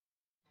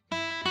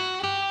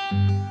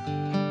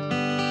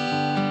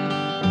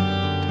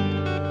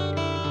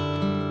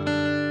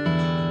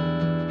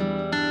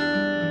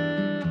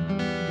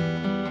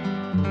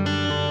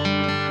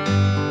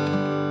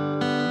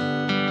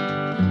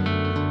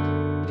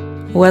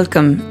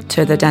Welcome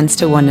to the Dance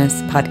to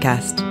Oneness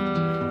podcast.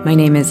 My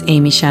name is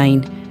Amy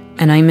Shine,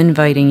 and I'm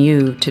inviting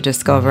you to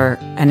discover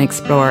and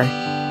explore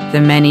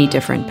the many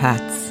different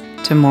paths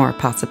to more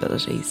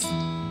possibilities.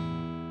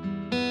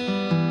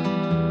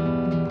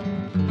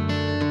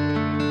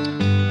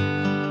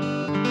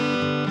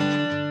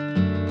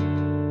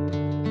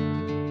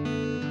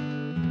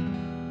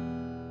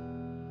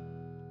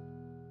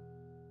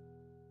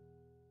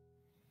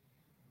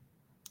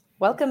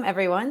 Welcome,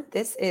 everyone.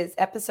 This is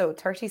episode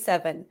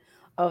 37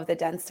 of the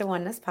Dance to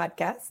Oneness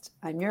podcast.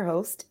 I'm your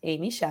host,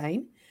 Amy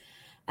Shine,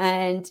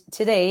 and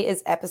today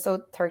is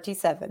episode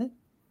 37.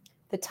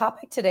 The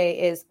topic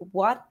today is,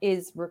 what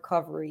is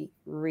recovery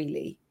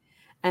really?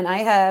 And I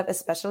have a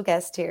special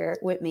guest here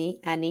with me,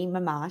 Annie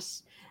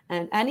Memmott.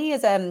 And Annie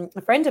is a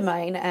friend of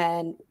mine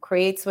and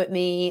creates with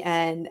me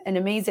and an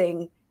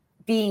amazing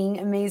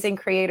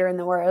creator in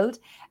the world.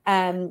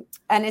 And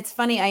it's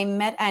funny, I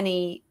met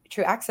Annie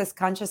through Access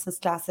Consciousness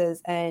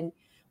classes, and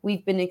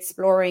we've been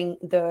exploring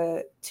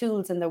the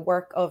tools and the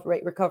work of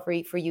Right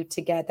Recovery for You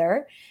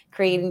together,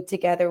 creating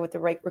together with the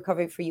Right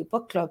Recovery for You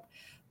book club.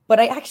 But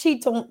I actually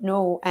don't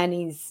know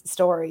Annie's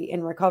story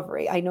in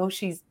recovery. I know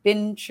she's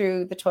been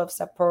through the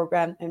 12-step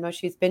program. I know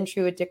she's been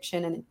through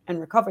addiction and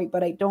recovery,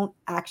 but I don't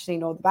actually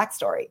know the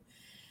backstory.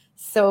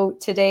 So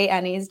today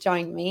Annie's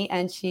joined me,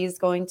 and she's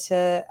going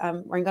to,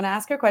 we're going to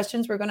ask her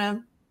questions. We're going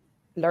to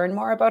learn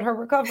more about her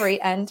recovery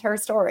and her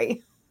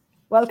story.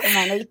 Welcome,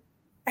 Annie.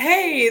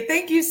 Hey,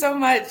 thank you so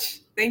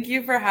much. Thank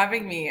you for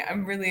having me.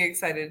 I'm really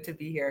excited to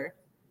be here.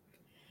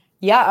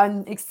 Yeah,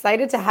 I'm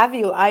excited to have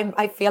you.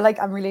 I feel like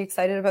I'm really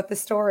excited about the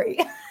story.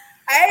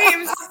 I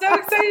am so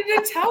excited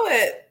to tell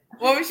it.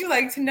 What would you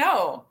like to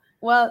know?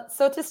 Well,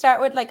 so to start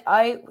with,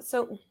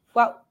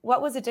 what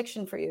was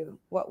addiction for you?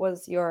 What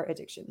was your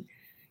addiction?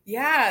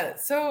 Yeah,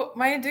 so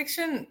my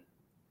addiction,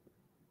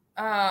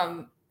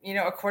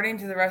 according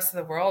to the rest of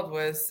the world,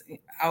 was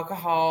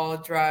alcohol,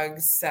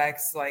 drugs,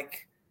 sex.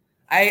 Like,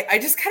 I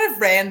just kind of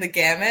ran the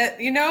gamut,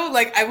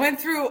 I went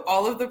through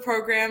all of the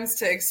programs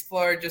to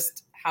explore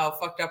just how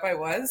fucked up I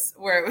was,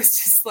 where it was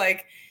just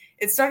like,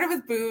 it started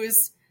with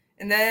booze,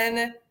 and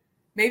then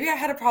maybe I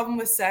had a problem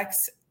with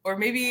sex, or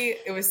maybe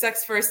it was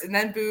sex first and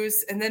then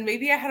booze, and then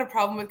maybe I had a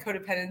problem with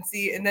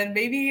codependency, and then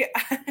maybe,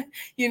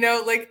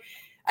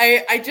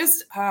 I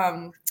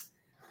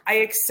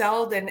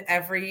excelled in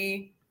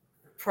every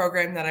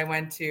program that I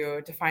went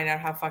to find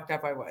out how fucked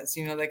up I was.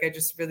 I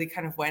just really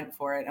kind of went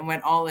for it and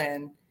went all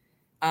in,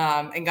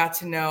 and got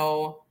to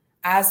know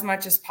as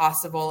much as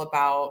possible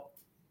about,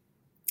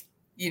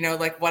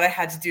 what I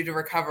had to do to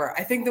recover.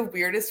 I think the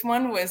weirdest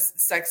one was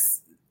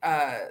Sex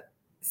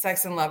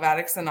and Love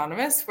Addicts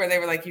Anonymous, where they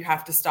were like, you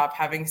have to stop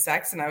having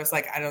sex. And I was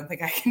like, I don't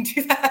think I can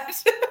do that.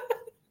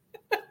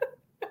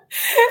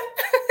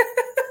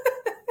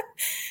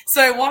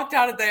 So I walked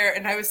out of there,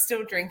 and I was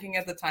still drinking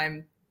at the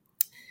time.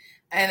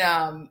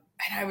 And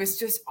I was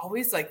just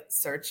always like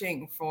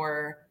searching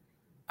for,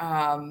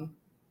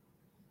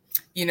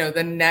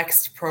 the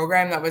next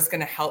program that was going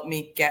to help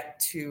me get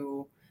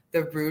to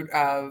the root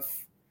of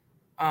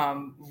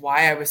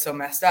why I was so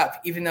messed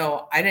up, even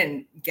though I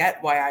didn't get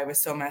why I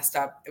was so messed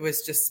up. It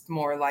was just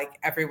more like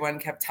everyone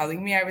kept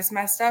telling me I was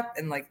messed up,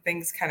 and like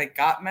things kind of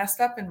got messed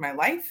up in my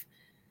life.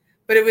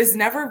 But it was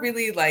never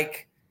really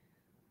like,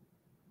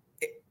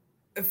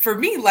 for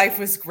me, life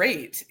was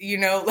great,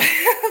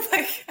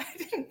 like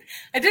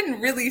I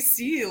didn't really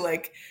see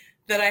like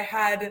that I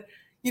had,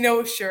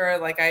 sure.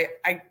 Like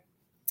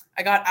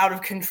I got out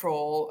of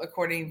control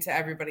according to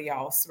everybody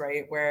else,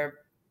 right? Where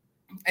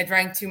I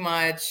drank too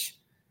much,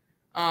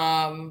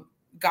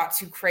 got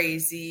too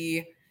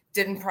crazy,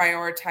 didn't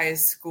prioritize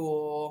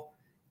school,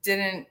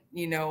 didn't,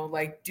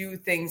 do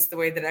things the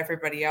way that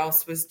everybody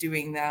else was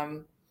doing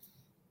them.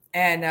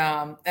 And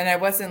I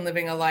wasn't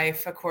living a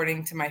life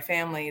according to my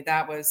family.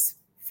 That was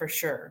for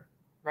sure.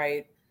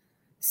 Right.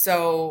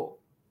 So,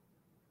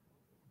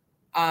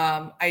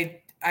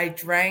 I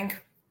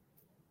drank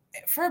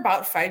for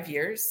about 5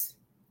 years,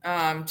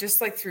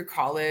 just like through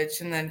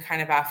college and then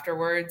kind of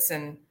afterwards.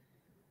 And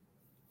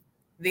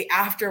the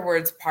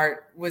afterwards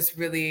part was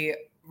really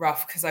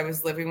rough because I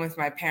was living with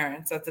my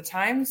parents at the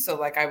time. So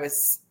like I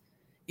was,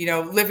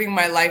 living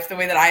my life the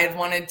way that I had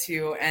wanted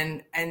to.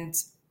 And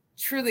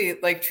truly,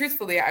 like,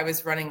 truthfully, I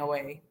was running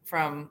away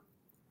from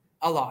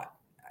a lot.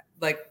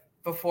 Like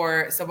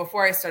before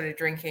I started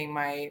drinking,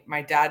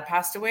 my dad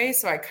passed away.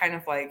 So I kind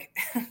of like,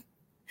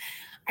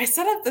 I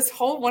set up this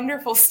whole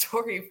wonderful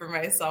story for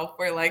myself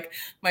where like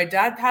my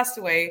dad passed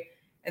away,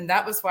 and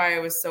that was why I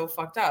was so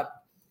fucked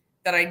up,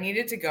 that I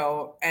needed to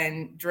go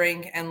and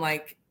drink and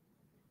like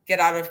get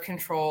out of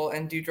control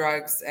and do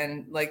drugs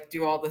and like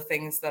do all the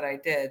things that I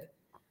did.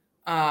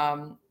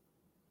 And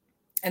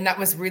that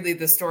was really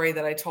the story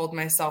that I told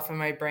myself in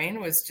my brain,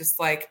 was just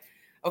like,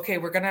 okay,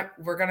 we're going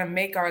to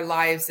make our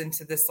lives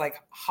into this like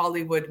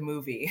Hollywood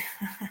movie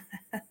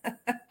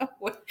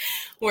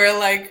where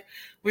like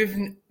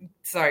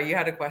sorry, you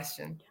had a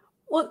question.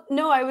 Well,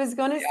 no, I was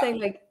gonna say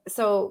Yeah. like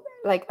so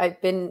like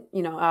I've been,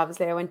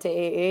 obviously I went to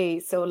AA.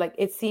 So like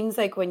it seems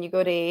like when you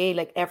go to AA,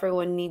 like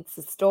everyone needs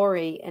a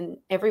story and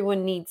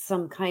everyone needs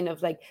some kind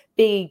of like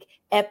big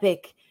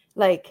epic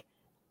like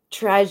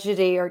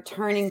tragedy or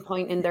turning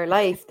point in their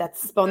life that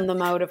spun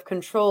them out of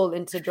control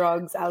into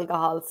drugs,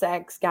 alcohol,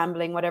 sex,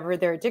 gambling, whatever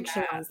their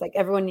addiction Yeah. was. Like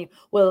everyone knew,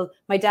 well,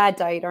 my dad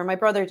died or my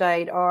brother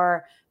died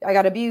or I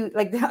got abused.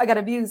 Like I got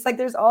abused. Like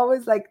there's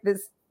always like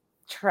this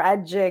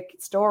tragic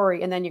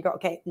story. And then you go,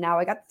 okay, now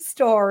I got the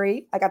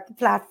story, I got the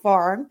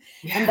platform,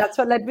 and Yeah. that's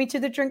what led me to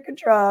the drink and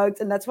drugs.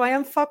 And that's why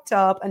I'm fucked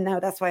up. And now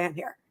that's why I'm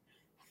here.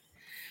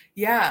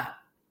 Yeah.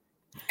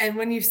 And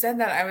when you said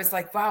that, I was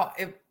like, wow,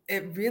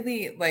 it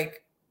really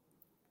like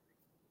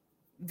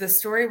the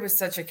story was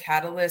such a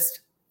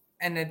catalyst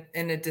and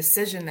a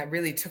decision that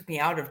really took me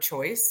out of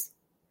choice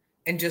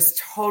and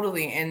just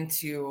totally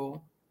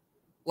into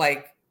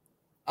like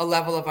a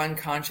level of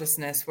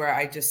unconsciousness where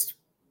I just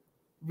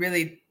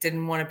really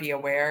didn't want to be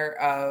aware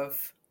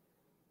of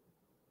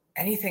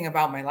anything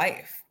about my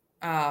life.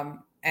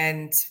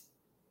 And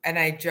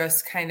I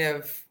just kind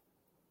of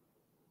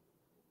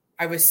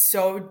I was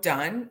so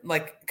done,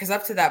 like, because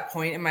up to that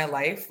point in my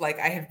life, like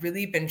I had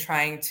really been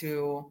trying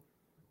to,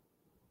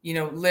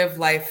 live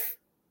life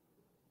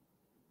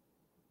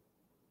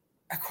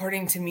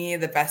according to me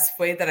the best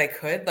way that I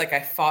could. Like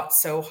I fought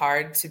so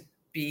hard to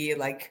be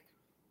like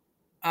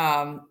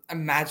a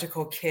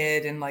magical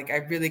kid, and like I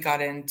really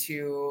got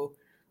into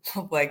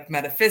like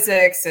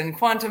metaphysics and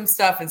quantum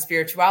stuff and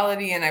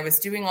spirituality, and I was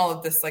doing all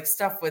of this like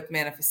stuff with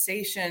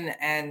manifestation,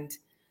 and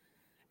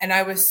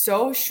I was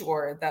so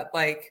sure that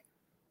like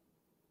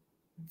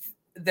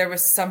there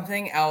was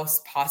something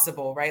else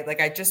possible, right?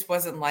 Like I just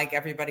wasn't like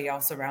everybody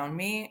else around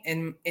me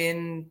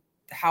in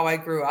how I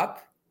grew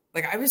up.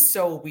 Like I was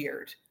so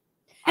weird.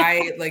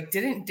 I like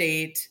didn't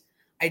date.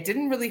 I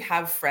didn't really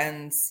have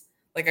friends.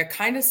 Like I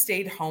kind of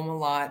stayed home a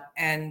lot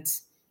and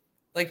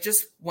like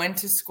just went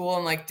to school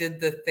and like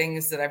did the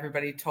things that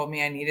everybody told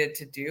me I needed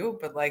to do,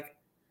 but like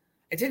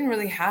I didn't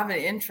really have an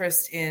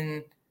interest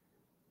in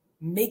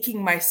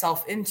making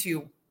myself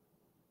into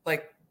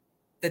like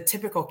the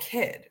typical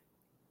kid.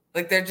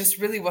 Like there just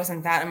really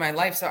wasn't that in my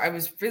life. So I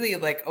was really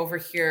like over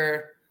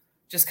here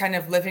just kind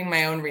of living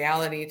my own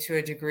reality to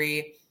a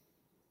degree.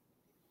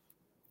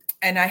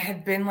 And I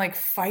had been like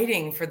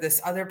fighting for this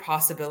other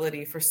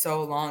possibility for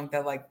so long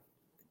that like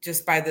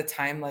just by the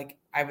time like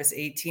I was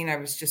 18, I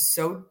was just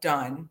so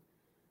done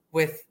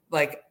with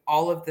like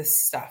all of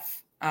this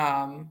stuff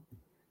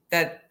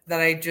that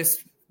I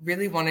just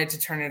really wanted to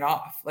turn it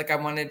off. Like I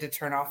wanted to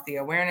turn off the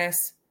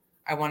awareness.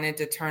 I wanted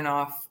to turn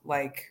off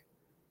like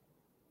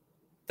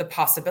the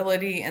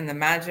possibility and the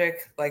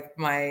magic. Like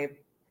the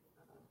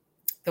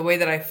way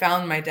that I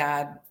found my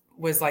dad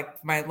was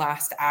like my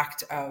last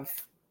act of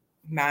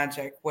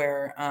magic,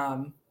 where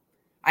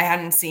I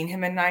hadn't seen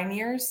him in 9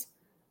 years.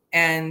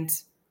 And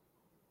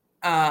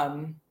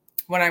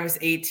when I was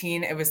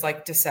 18, it was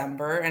like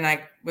December, and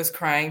I was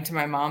crying to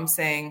my mom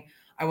saying,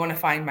 I want to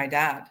find my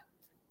dad.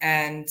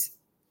 And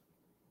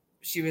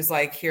she was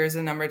like, here's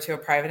a number to a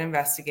private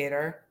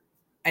investigator.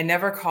 I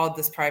never called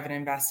this private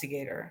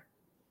investigator.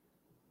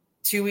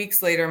 2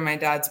 weeks later, my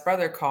dad's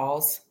brother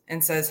calls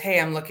and says, hey,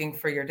 I'm looking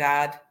for your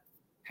dad.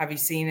 Have you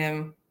seen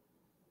him?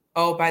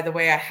 Oh, by the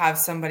way, I have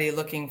somebody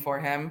looking for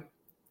him.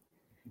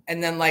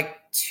 And then like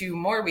 2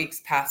 more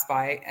weeks pass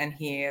by, and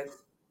he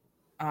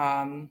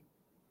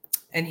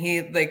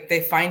like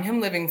they find him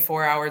living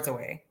 4 hours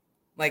away.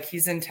 Like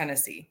he's in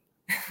Tennessee.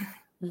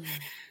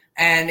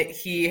 And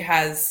he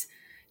has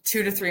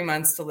 2 to 3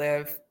 months to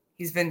live.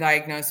 He's been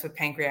diagnosed with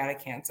pancreatic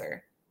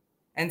cancer.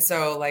 And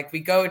so like we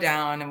go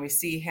down and we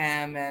see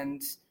him,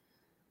 and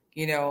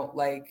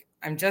like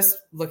I'm just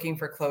looking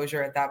for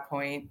closure at that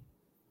point.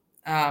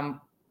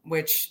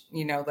 Which,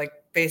 like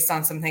based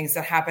on some things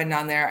that happened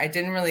down there, I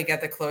didn't really get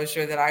the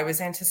closure that I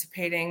was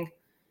anticipating.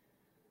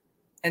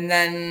 And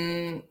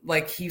then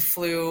like he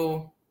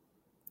flew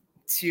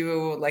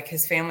to like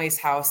his family's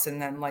house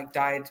and then like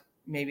died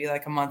maybe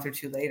like a month or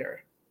two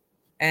later.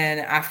 And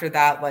after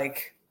that,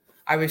 like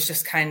I was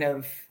just kind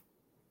of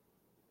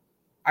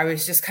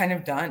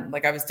done.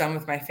 Like I was done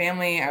with my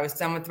family. I was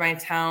done with my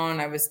town.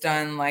 I was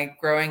done like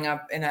growing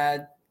up in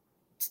a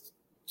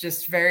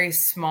just very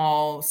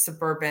small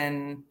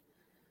suburban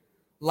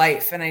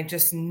life. And I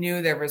just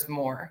knew there was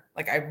more.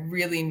 Like I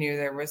really knew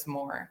there was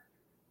more.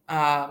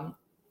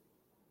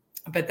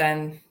 But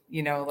then,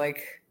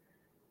 like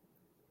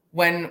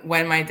when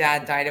my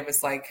dad died, it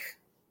was like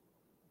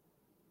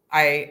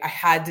I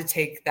had to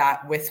take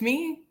that with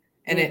me,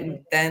 and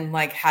it then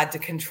like had to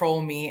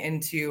control me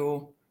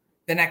into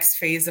the next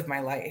phase of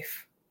my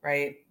life,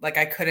 right? Like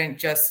I couldn't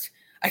just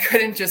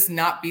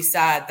not be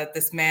sad that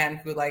this man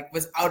who like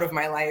was out of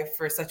my life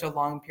for such a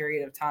long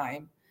period of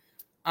time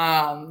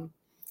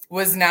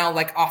was now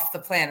like off the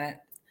planet.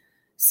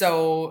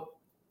 So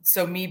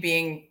me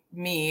being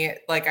me,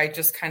 like I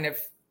just kind of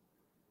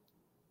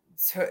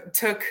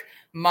took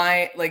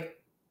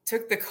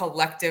the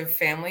collective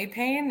family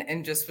pain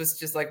and just was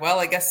just like, well,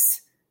 I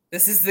guess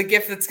this is the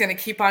gift that's going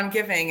to keep on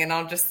giving, and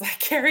I'll just like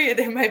carry it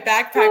in my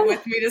backpack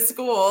with me to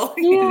school.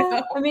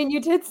 Yeah, I mean, you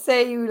did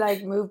say you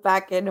like moved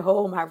back in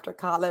home after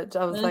college.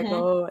 I was like, Mm-hmm.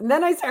 oh, and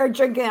then I started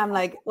drinking. I'm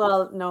like,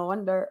 well, no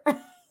wonder.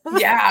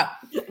 Yeah.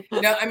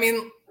 No, I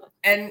mean,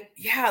 and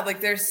yeah, like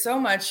there's so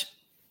much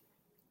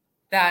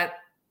that,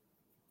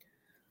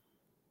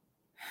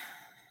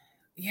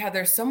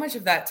 there's so much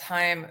of that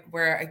time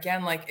where,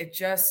 again, like it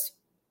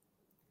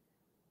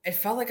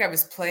felt like I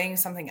was playing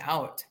something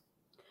out.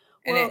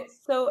 And Well,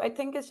 so I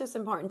think it's just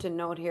important to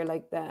note here,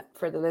 like that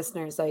for the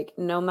listeners, like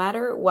no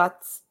matter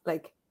what's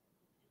like,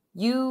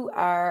 you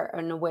are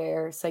an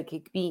aware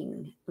psychic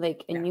being,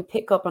 like, yeah, and you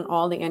pick up on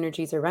all the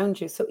energies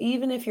around you. So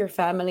even if your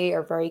family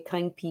are very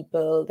kind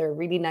people, they're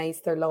really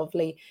nice, they're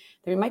lovely,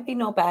 there might be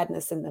no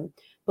badness in them,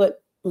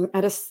 but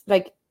at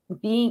like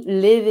being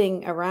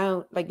living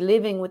around, like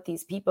living with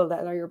these people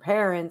that are your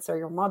parents or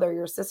your mother,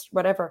 your sister,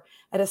 whatever,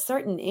 at a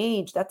certain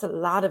age, that's a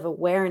lot of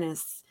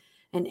awareness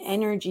and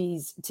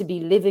energies to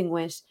be living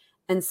with.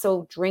 And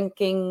so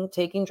drinking,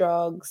 taking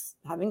drugs,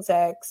 having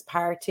sex,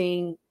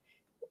 partying,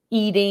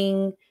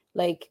 eating,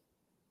 like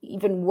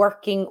even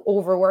working,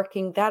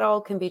 overworking, that all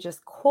can be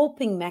just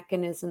coping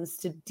mechanisms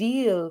to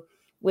deal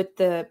with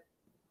the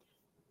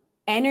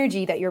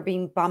energy that you're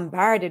being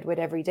bombarded with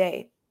every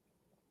day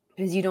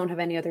because you don't have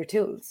any other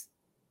tools.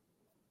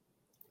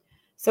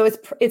 So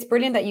it's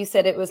brilliant that you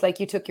said it was like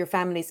you took your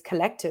family's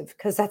collective,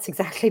 because that's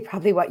exactly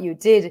probably what you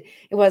did.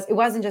 It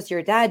wasn't just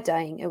your dad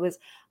dying, it was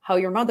how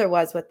your mother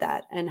was with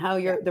that, and how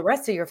the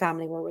rest of your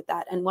family were with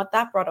that, and what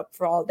that brought up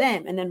for all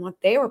them, and then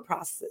what they were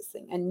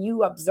processing, and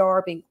you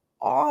absorbing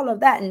all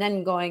of that, and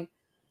then going,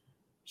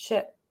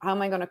 shit, how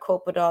am I going to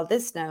cope with all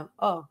this now?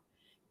 Oh,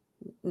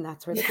 and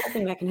that's where the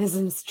coping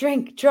mechanisms: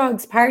 drink,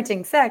 drugs,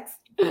 partying, sex.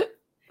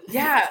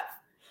 yeah.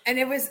 And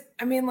it was,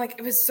 I mean, like,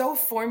 it was so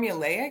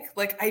formulaic.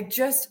 Like, I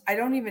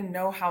don't even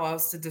know how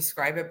else to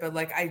describe it, but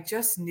like, I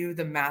just knew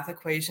the math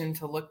equation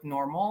to look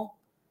normal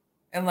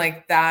and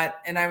like that.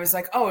 And I was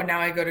like, oh, now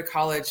I go to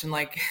college and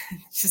like,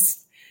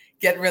 just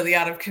get really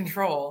out of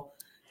control.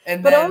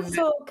 And But then,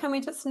 also, can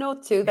we just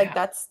note too, like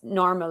that's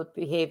normal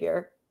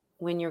behavior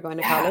when you're going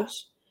to yeah,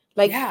 college.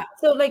 Like, yeah,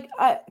 so like,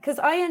 because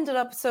I ended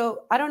up,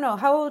 so I don't know,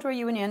 how old were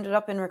you when you ended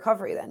up in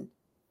recovery then?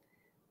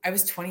 I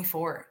was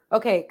 24.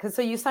 Okay, because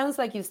so you sounds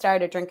like you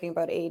started drinking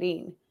about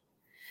 18.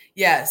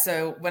 Yeah.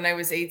 So when I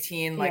was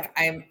 18, Yeah. like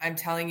I'm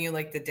telling you,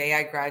 like the day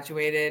I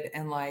graduated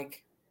and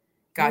like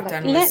You're got like,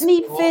 done with let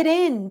me fit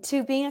school. in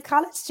to being a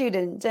college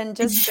student and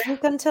just Yeah.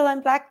 drink until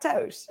I'm blacked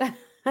out.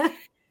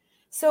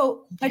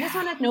 So I just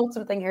Yeah. want to note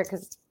something here,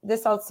 because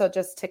this also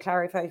just to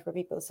clarify for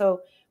people.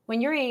 So when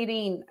you're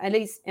 18, at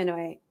least in a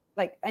way,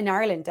 like in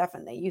Ireland,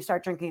 definitely you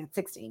start drinking at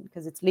 16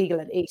 because it's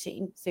legal at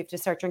 18. So you have to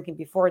start drinking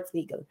before it's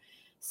legal.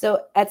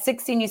 So at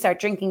 16, you start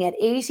drinking. At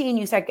 18,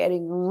 you start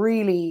getting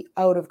really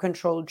out of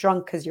control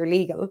drunk because you're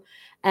legal.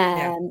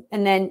 Yeah.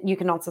 And then you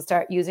can also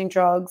start using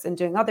drugs and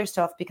doing other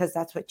stuff because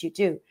that's what you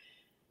do.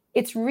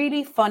 It's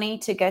really funny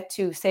to get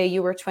to, say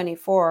you were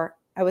 24,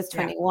 I was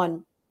Yeah.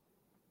 21.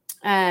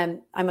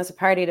 I must have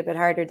partied a bit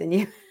harder than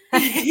you.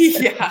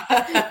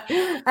 Yeah.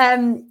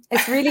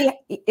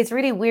 It's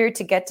really weird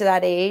to get to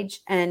that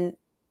age and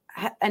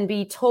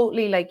be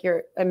totally like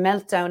you're a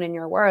meltdown in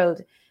your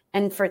world,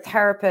 and for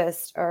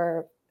therapists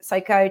or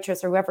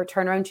psychiatrists or whoever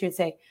turn around to you and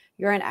say,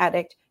 you're an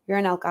addict, you're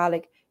an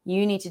alcoholic,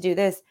 you need to do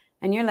this,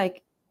 and you're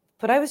like,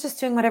 but I was just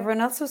doing what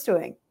everyone else was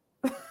doing.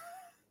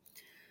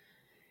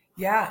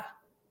 Yeah.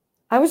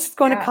 I was just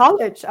going to Yeah.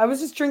 college, I was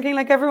just drinking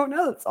like everyone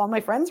else, all my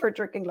friends were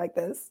drinking like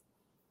this.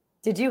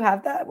 Did you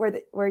have that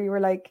where you were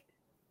like,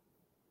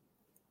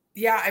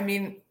 Yeah. I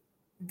mean,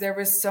 there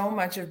was so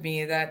much of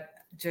me that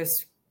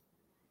just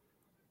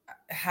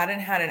hadn't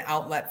had an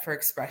outlet for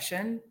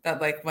expression,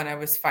 that like when I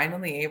was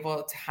finally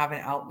able to have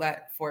an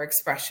outlet for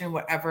expression,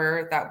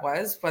 whatever that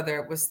was, whether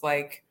it was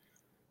like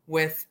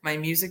with my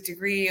music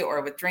degree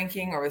or with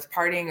drinking or with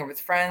partying or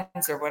with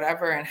friends or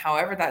whatever, and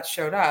however that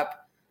showed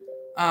up,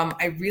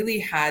 I really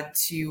had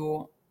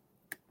to,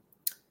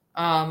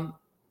 like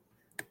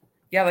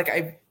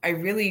I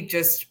really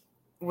just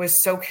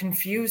was so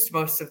confused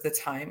most of the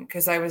time,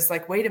 because I was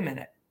like, wait a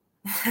minute,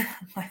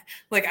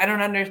 like I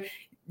don't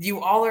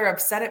you all are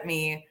upset at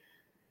me.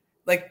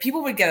 Like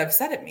people would get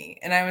upset at me,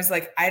 and I was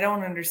like, I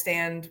don't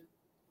understand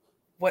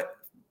what,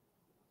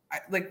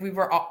 like we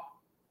were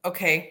all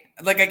okay.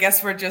 Like I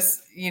guess we're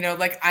just,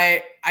 like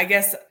I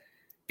guess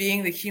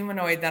being the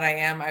humanoid that I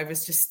am, I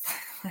was just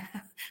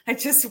I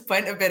just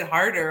went a bit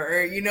harder,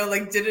 or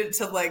like did it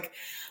to like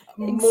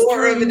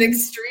more of an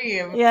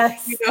extreme? extreme,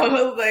 Yes.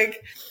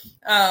 like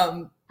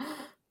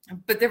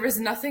but there was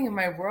nothing in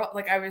my world,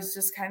 like I was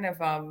just kind of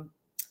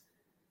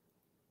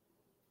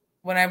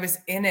when I was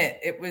in it,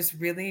 it was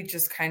really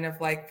just kind of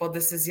like, well,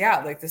 this is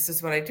this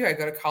is what I do. I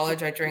go to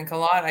college, I drink a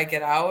lot, I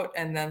get out,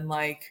 and then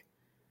like,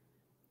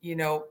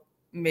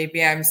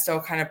 maybe I'm still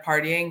kind of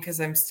partying because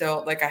I'm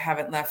still like, I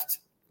haven't left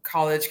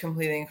college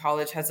completely, and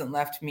college hasn't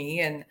left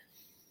me. And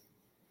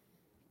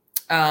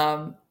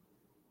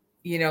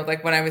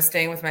like when I was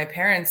staying with my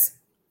parents,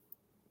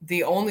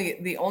 the only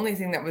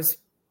thing that was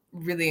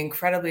really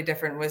incredibly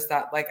different was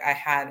that like I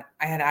had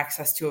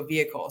access to a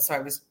vehicle.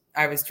 So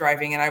I was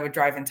driving, and I would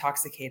drive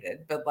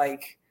intoxicated, but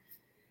like,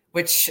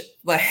 which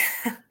like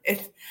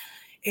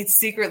it's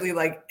secretly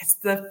like, it's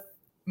the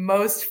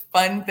most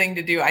fun thing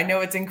to do. I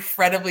know it's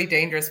incredibly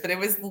dangerous, but it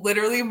was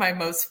literally my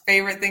most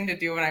favorite thing to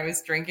do when I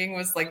was drinking,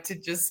 was like to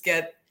just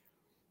get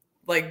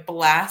like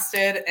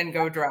blasted and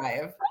go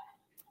drive.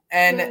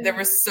 And there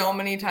were so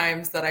many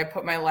times that I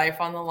put my life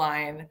on the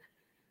line,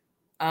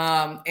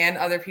 and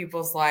other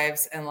people's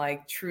lives, and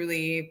like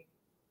truly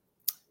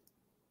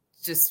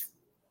just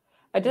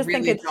I just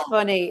think really it's don't.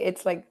 funny.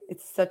 It's like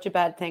it's such a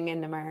bad thing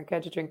in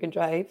America to drink and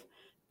drive.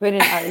 But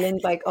in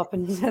Ireland, like up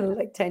until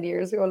like 10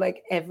 years ago,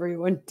 like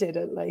everyone did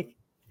it. Like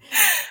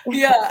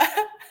Yeah.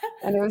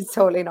 and it was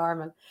totally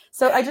normal.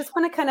 So I just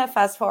want to kind of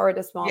fast forward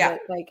a small Yeah.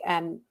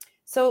 bit.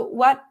 So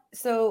what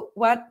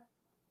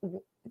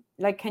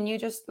like can you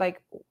just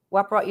like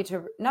what brought you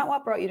to not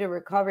what brought you to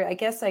recovery? I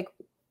guess like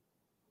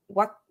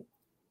what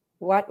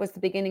what was the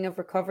beginning of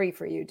recovery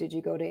for you? Did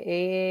you go to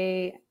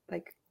AA,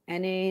 like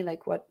NA,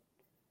 like what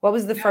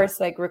was the Yeah. first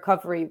like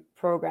recovery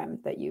program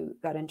that you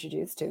got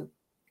introduced to?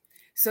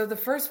 So the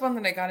first one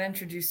that I got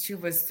introduced to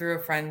was through a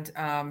friend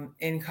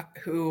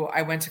who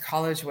I went to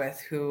college with,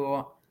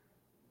 who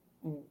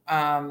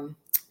um,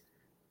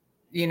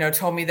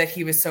 told me that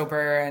he was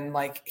sober, and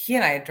like he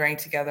and I had drank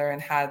together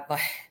and had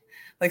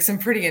like some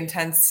pretty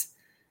intense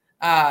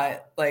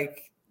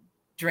like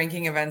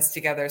drinking events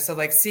together. So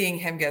like seeing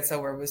him get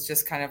sober was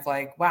just kind of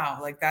like, wow,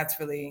 like that's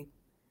really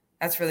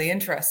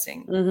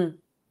interesting.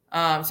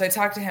 Mm-hmm. So I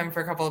talked to him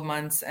for a couple of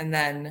months, and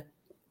then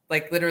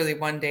like literally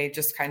one day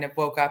just kind of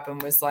woke up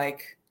and was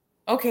like,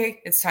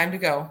 okay, it's time to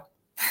go.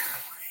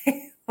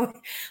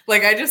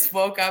 Like I just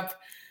woke up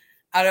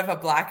out of a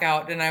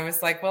blackout, and I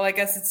was like, well, I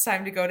guess it's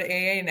time to go to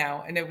AA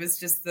now. And it was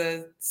just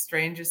the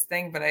strangest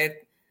thing. But I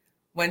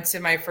went to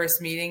my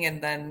first meeting,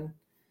 and then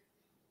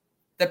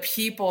the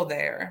people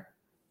there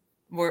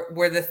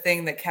were the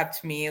thing that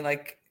kept me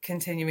like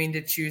continuing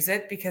to choose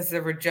it, because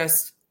there were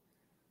just,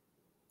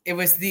 it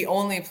was the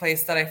only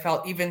place that I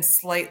felt even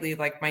slightly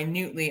like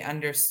minutely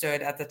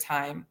understood at the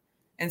time.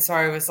 And so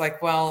I was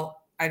like,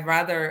 well, I'd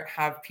rather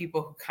have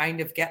people who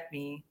kind of get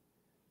me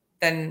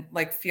than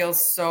like feel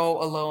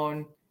so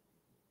alone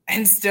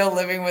and still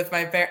living with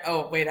my parents.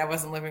 Oh, wait, I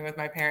wasn't living with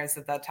my parents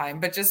at that time,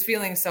 but just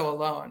feeling so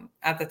alone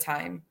at the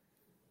time.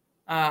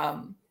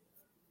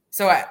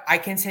 So I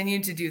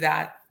continued to do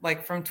that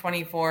like from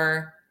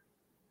 24,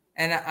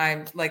 and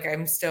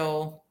I'm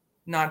still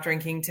not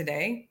drinking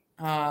today.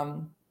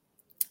 I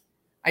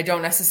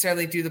don't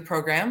necessarily do the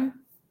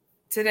program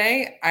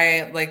today.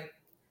 I like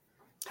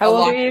How a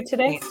old are lot you has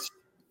today? changed.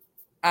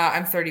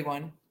 I'm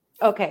 31.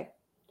 Okay.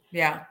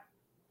 Yeah.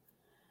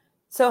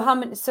 So how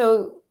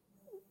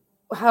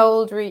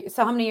old were you?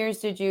 So how many years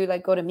did you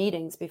like go to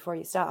meetings before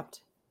you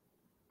stopped?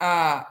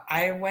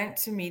 I went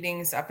to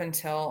meetings up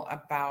until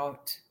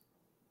about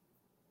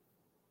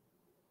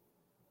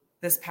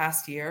this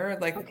past year.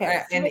 Like, Okay, so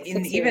like and 6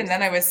 years. even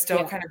then I was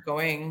still Yeah. kind of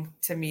going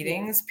to Yeah.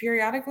 meetings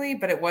periodically,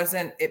 but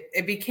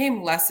it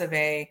became less of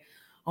a,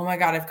 oh my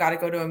God, I've got to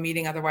go to a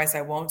meeting, otherwise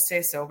I won't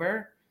stay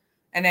sober.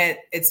 And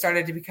it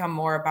started to become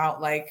more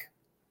about like,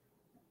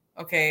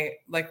 okay,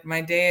 like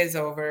my day is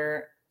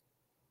over.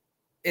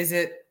 Is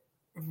it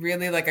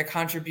really like a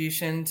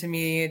contribution to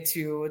me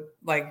to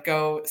like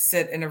go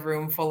sit in a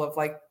room full of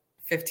like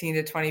 15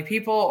 to 20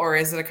 people, or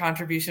is it a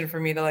contribution for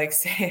me to like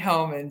stay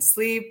home and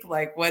sleep?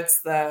 Like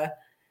what's the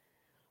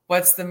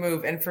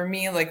move? And for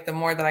me, like the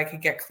more that I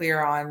could get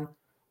clear on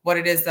what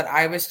it is that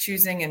I was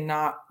choosing and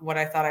not what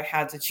I thought I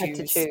had to Had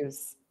to choose.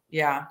 choose.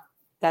 Yeah.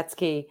 That's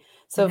key.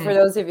 So Mm-hmm. for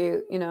those of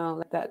you,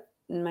 that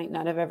might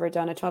not have ever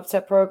done a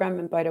 12-step program,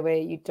 and by the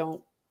way, you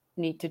don't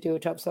need to do a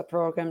 12-step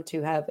program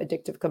to have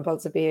addictive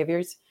compulsive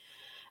behaviors.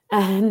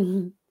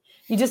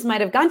 You just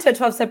might have gone to a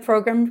 12-step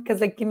program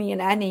because like Gimme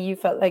and Annie, you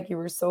felt like you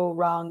were so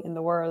wrong in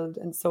the world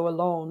and so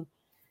alone.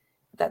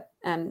 That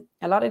and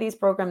a lot of these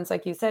programs,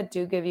 like you said,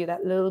 do give you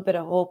that little bit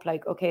of hope,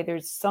 like, okay,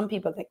 there's some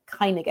people that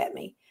kind of get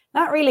me.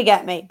 Not really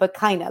get me, but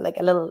kind of like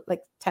a little,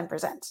 like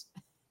 10%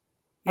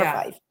 or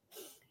Yeah. 5.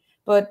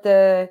 But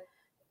the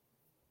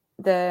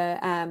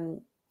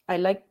I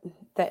like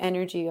the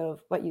energy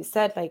of what you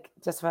said, like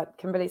just what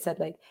Kimberly said,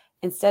 like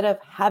instead of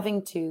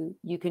having to,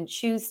 you can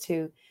choose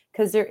to,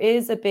 because there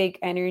is a big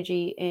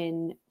energy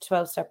in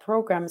 12-step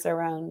programs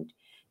around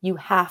you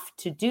have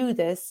to do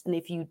this, and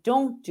if you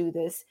don't do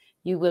this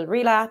you will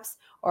relapse,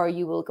 or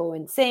you will go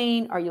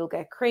insane, or you'll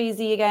get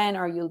crazy again,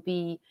 or you'll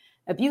be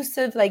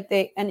abusive, like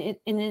it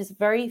is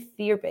very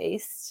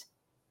fear-based,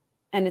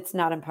 and it's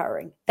not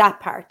empowering. That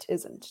part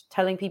isn't.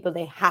 Telling people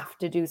they have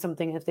to do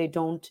something, if they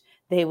don't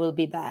they will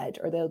be bad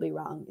or they'll be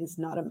wrong, is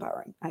not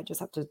empowering. I just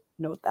have to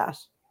note that.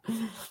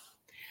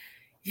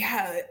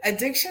 Yeah,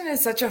 addiction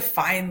is such a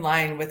fine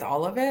line with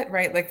all of it,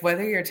 right? Like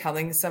whether you're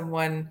telling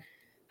someone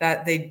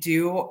that they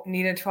do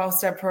need a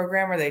 12-step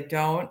program or they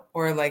don't,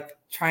 or like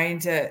trying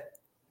to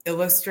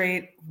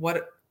illustrate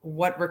what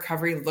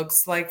recovery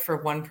looks like for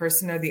one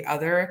person or the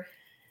other.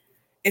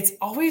 It's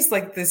always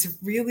like this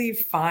really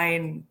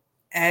fine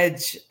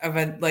edge of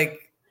a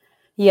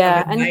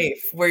Yeah. And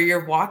knife where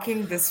you're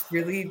walking this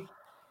really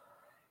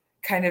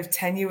kind of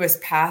tenuous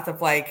path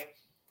of like,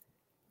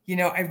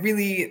 I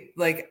really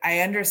I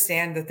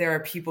understand that there are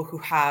people who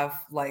have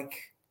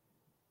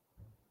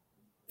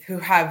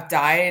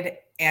died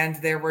and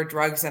there were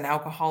drugs and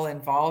alcohol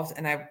involved.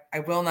 And I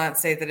will not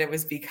say that it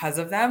was because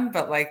of them,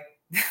 but like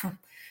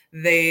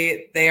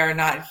they are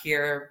not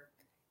here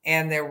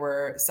and there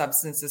were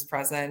substances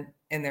present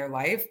in their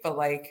life. But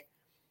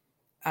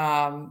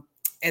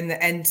in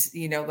the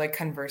end,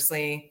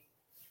 conversely,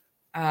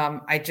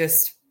 I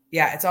just,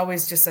 yeah, it's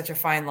always just such a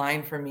fine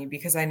line for me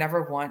because I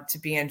never want to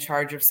be in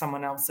charge of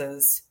someone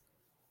else's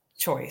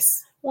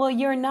choice. well,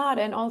 you're not.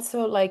 And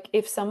also, like,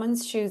 if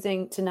someone's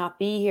choosing to not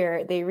be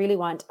here, they really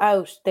want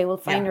out, they will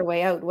find Yeah. their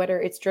way out, whether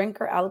it's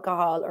drink or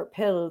alcohol or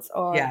pills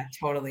or, Yeah,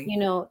 totally.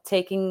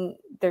 taking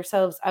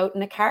themselves out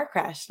in a car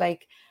crash.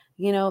 Like,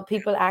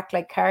 people act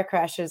like car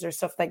crashes or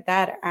stuff like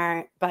that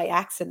aren't by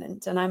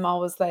accident. And I'm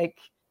always like,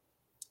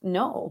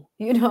 no,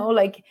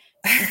 like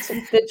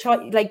the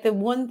choice, like the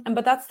one,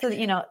 but that's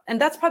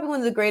and that's probably one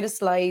of the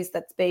greatest lies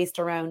that's based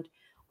around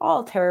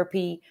all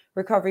therapy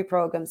recovery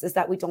programs is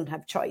that we don't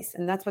have choice.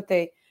 And that's what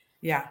they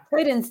Yeah.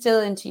 try to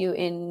instill into you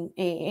in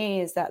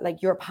AA is that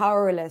like you're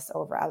powerless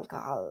over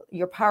alcohol,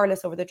 you're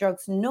powerless over the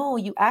drugs. No,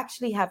 you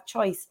actually have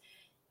choice.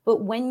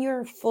 But when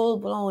you're full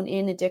blown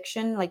in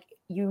addiction, like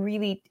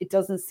it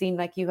doesn't seem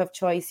like you have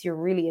choice. You're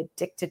really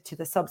addicted to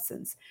the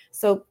substance.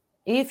 So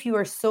if you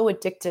are so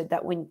addicted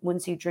that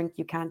once you drink,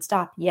 you can't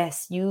stop,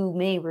 yes, you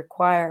may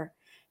require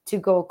to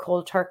go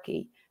cold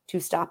turkey to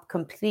stop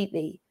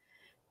completely.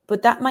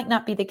 But that might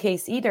not be the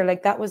case either.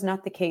 Like that was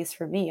not the case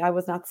for me. I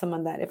was not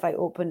someone that if I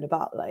opened a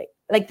bottle,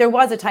 like there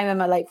was a time in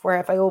my life where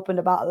if I opened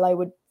a bottle, I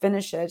would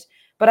finish it.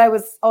 But I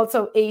was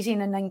also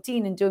 18 and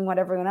 19 and doing what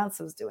everyone else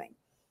was doing.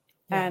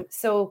 Yeah. And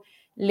so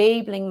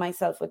labeling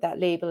myself with that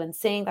label and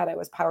saying that I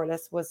was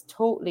powerless was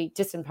totally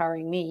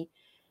disempowering me.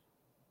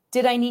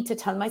 Did I need to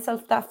tell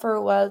myself that for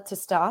a while to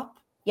stop?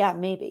 Yeah,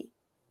 maybe.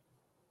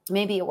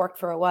 Maybe it worked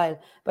for a while.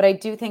 But I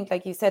do think,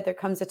 like you said, there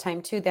comes a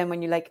time too then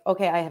when you're like,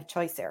 okay, I have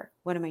choice here.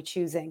 What am I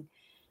choosing?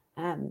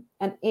 And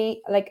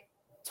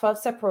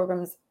 12-step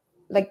programs,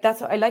 like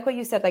that's what I like what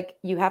you said. Like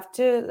you have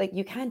to, like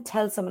you can't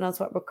tell someone else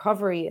what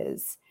recovery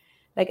is.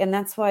 Like, and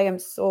that's why I'm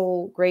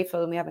so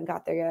grateful, and we haven't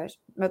got there yet,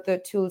 about the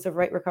tools of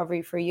right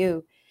recovery for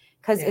you.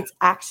 Because Yeah. it's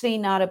actually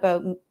not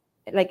about,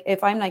 like,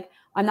 if I'm like,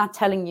 I'm not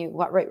telling you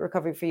what right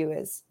recovery for you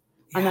is.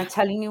 I'm Yeah. not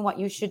telling you what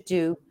you should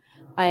do.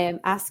 I am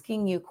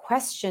asking you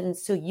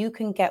questions so you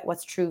can get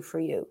what's true for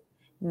you.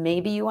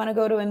 Maybe you want to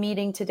go to a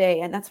meeting today.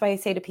 And that's why I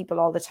say to people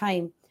all the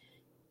time,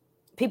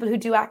 people who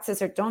do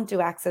access or don't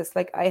do access,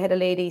 like I had a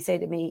lady say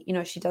to me,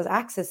 she does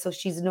access, so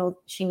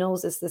she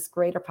knows this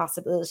greater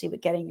possibility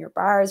with getting your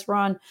bars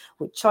run,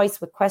 with choice,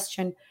 with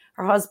question.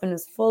 Her husband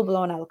is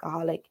full-blown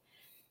alcoholic.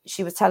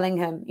 She was telling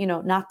him,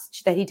 not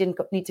that he didn't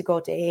need to go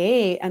to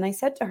AA. And I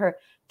said to her,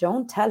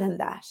 don't tell him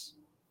that.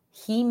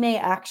 He may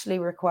actually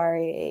require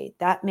AA.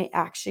 That may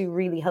actually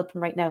really help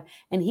him right now.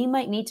 And he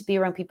might need to be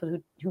around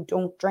people who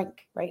don't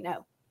drink right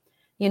now.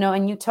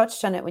 And you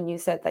touched on it when you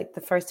said like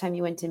the first time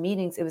you went to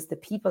meetings, it was the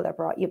people that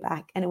brought you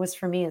back. And it was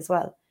for me as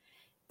well.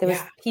 There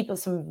was people,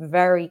 some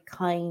very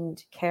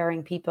kind,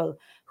 caring people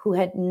who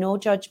had no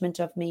judgment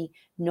of me,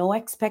 no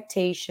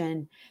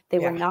expectation. They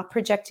were not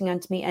projecting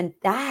onto me. And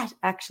that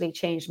actually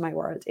changed my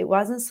world. It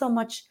wasn't so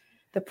much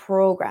the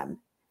program.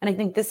 And I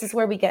think this is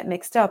where we get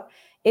mixed up.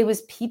 It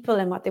was people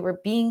and what they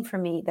were being for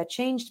me that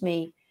changed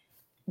me.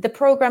 The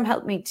program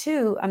helped me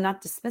too. I'm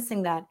not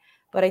dismissing that.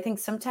 But I think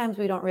sometimes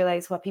we don't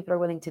realize what people are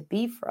willing to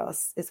be for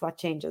us is what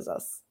changes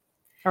us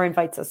or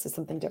invites us to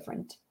something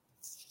different.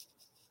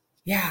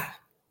 Yeah.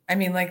 I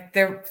mean, like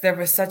there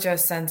was such a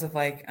sense of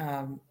like,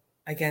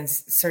 again,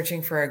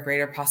 searching for a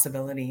greater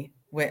possibility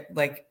with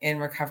like in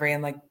recovery.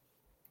 And like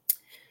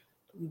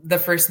the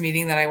first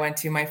meeting that I went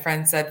to, my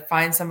friend said,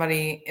 find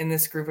somebody in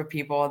this group of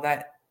people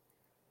that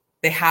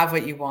they have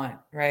what you want,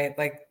 right?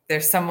 Like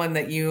there's someone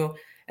that you,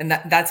 and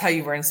that's how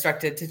you were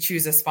instructed to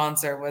choose a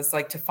sponsor, was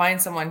like to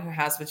find someone who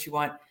has what you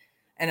want.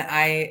 And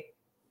I,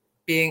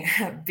 being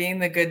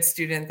the good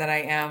student that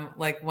I am,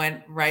 like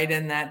went right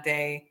in that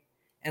day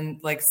and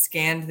like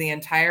scanned the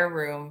entire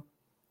room.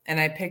 And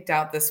I picked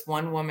out this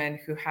one woman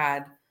who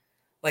had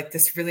like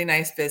this really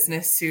nice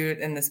business suit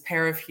and this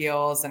pair of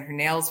heels, and her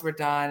nails were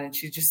done, and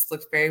she just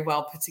looked very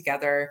well put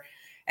together.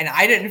 And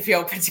I didn't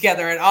feel put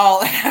together at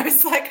all. And I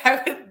was like,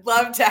 I would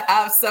love to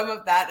have some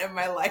of that in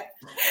my life.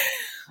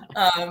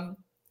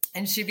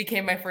 And she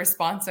became my first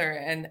sponsor.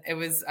 And it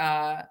was,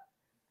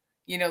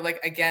 like,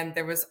 again,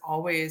 there was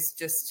always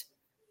just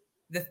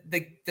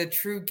the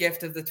true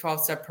gift of the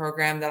 12-step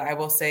program that I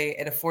will say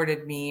it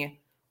afforded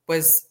me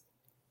was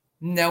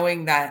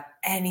knowing that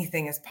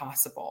anything is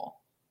possible.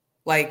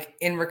 Like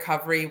in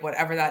recovery,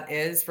 whatever that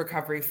is,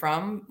 recovery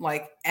from,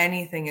 like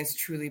anything is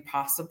truly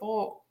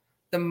possible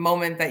the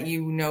moment that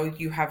you know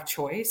you have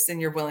choice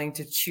and you're willing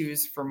to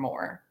choose for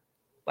more.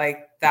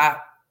 Like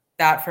that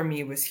for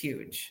me was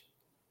huge.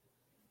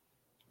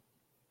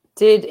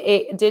 Did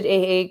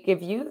AA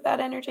give you that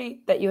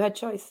energy that you had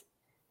choice?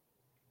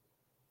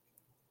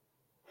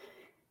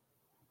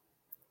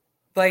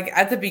 like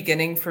at the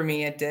beginning for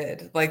me, it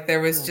did. Like there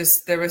was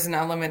Yeah. an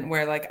element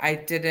where like I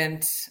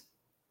didn't,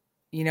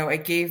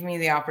 it gave me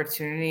the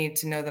opportunity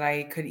to know that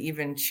I could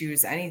even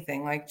choose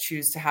anything, like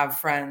choose to have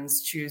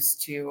friends, choose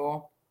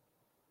to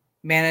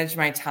manage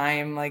my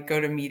time, like go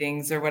to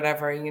meetings or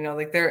whatever,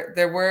 like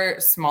there were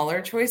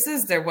smaller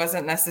choices. There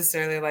wasn't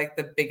necessarily like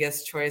the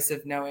biggest choice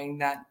of knowing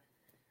that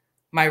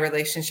my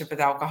relationship with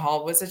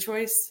alcohol was a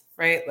choice,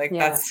 right? Like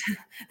Yeah. that's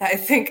I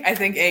think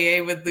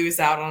AA would lose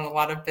out on a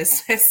lot of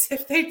business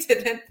if they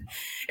did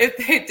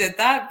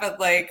that. But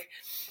like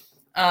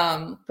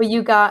But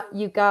you got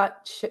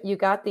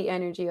the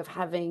energy of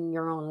having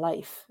your own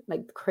life,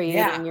 like yeah,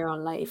 creating your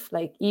own life.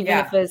 Like even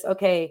yeah, if it's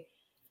okay,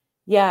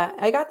 yeah,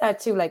 I got that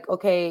too. Like,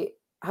 okay,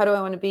 how do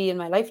I want to be in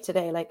my life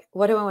today? Like,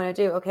 what do I want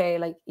to do? Okay,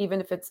 like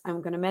even if it's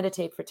I'm going to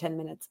meditate for 10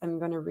 minutes, I'm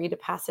going to read a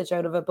passage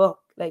out of a book.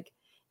 Like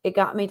it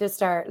got me to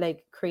start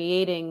like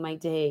creating my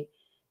day,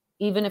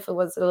 even if it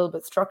was a little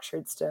bit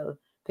structured still,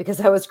 because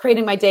I was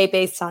creating my day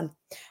based on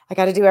I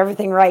got to do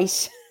everything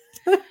right.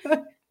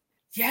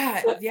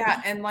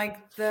 yeah. And like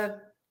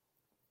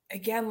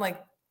again,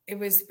 like it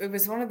was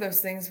one of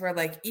those things where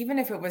like even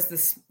if it was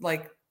this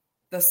like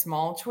the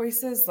small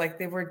choices, like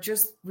they were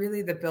just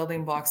really the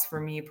building blocks for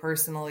me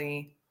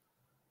personally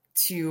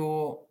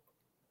to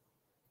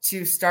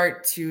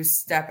start to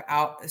step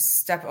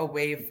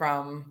away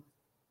from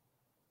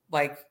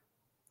like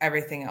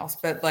everything else.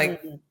 But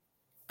like Mhm.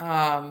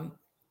 um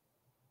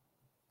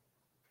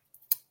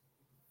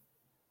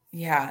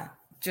yeah,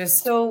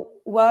 just So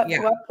what yeah.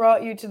 what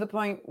brought you to the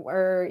point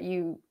where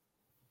you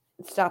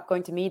stopped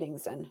going to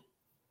meetings then?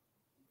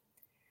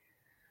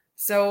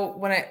 So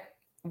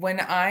when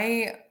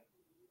I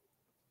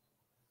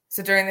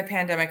so during the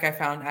pandemic I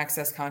found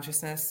Access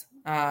Consciousness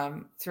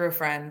through a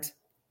friend,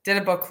 did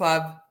a book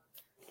club,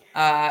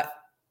 uh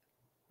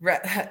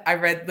I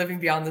read Living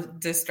Beyond the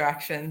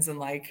Distractions and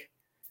like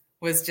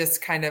was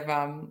just kind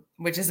of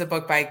which is a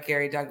book by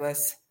Gary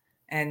Douglas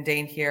and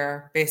Dane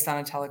Here based on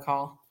a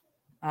telecall.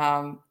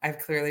 I've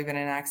clearly been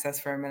in Access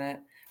for a minute.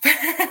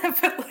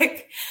 but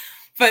like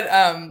but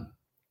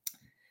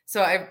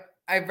so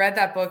I read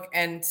that book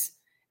and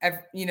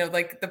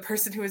like the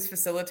person who was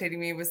facilitating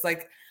me was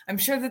like, I'm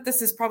sure that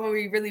this is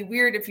probably really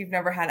weird if you've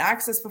never had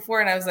Access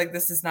before. And I was like,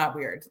 this is not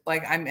weird.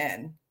 Like I'm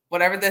in.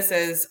 Whatever this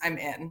is, I'm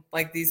in.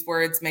 Like these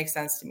words make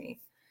sense to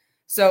me.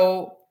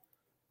 So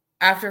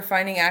after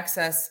finding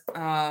Access,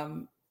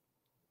 like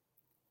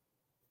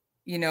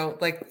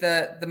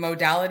the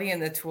modality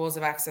and the tools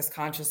of Access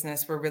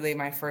Consciousness were really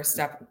my first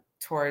step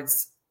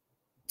towards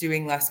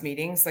doing less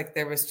meetings. Like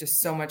there was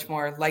just so much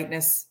more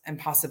lightness and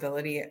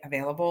possibility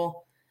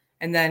available.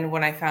 And then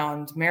when I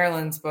found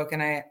Marilyn's book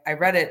and I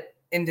read it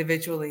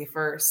individually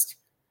first,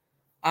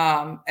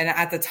 and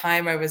at the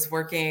time I was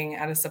working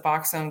at a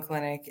Suboxone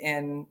clinic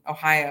in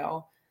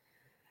Ohio,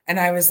 and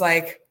I was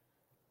like,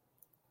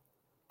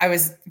 I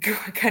was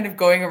kind of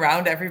going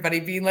around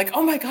everybody being like,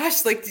 oh my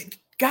gosh, like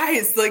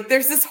guys, like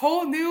there's this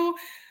whole new,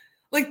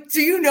 like,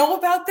 do you know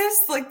about this?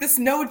 Like this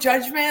no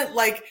judgment,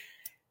 like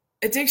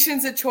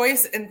addiction's a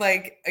choice. And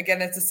like,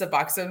 again, it's a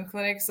Suboxone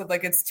clinic. So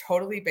like, it's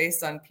totally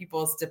based on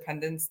people's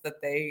dependence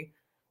that they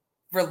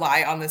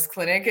rely on this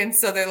clinic. And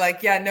so they're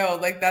like, yeah, no,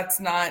 like that's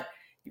not,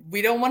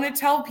 we don't want to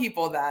tell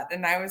people that.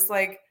 And I was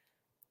like,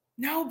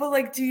 no, but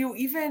like, do you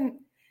even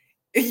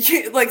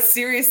like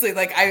seriously,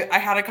 like I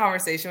had a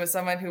conversation with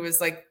someone who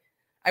was like,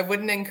 I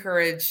wouldn't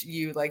encourage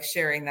you like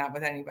sharing that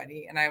with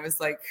anybody. And I was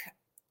like,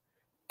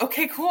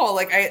 okay, cool.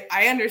 Like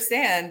I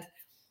understand.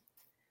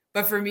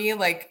 But for me,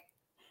 like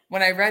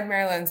when I read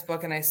Marilyn's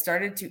book and I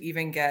started to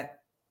even get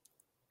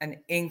an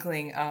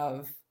inkling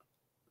of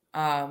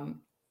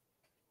um,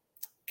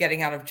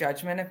 getting out of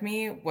judgment of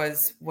me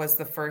was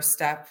the first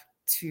step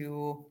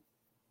to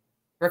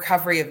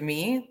recovery of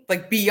me,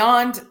 like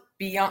beyond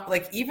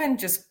like even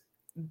just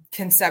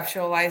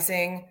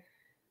conceptualizing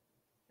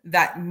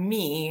that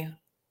me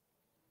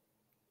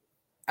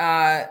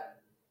uh,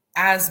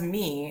 as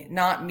me,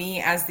 not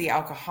me as the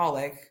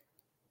alcoholic,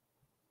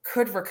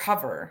 could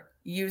recover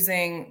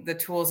using the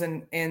tools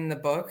in the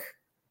book.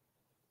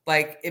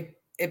 Like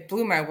it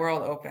blew my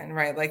world open,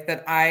 right? Like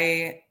that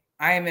I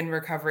am in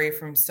recovery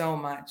from so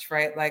much,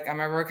 right? Like I'm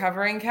a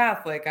recovering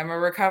Catholic. I'm a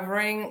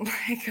recovering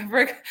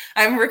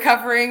I'm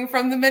recovering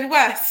from the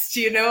Midwest,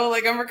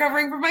 like I'm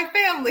recovering from my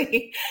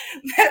family.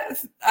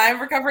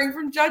 I'm recovering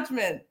from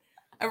judgment.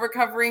 I'm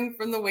recovering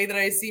from the way that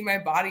I see my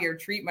body or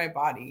treat my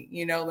body,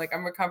 like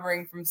I'm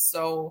recovering from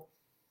so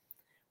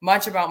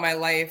much about my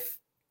life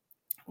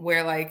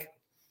where like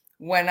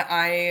when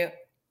I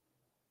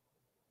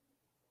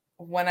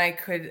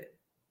could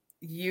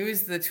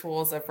use the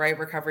tools of Right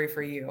Recovery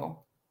for You.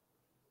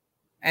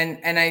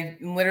 And I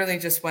literally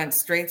just went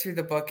straight through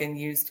the book and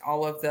used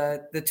all of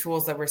the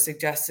tools that were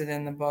suggested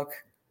in the book.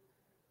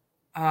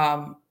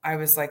 I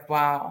was like,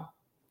 wow,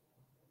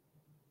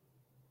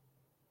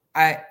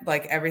 I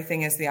like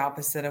everything is the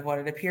opposite of what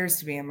it appears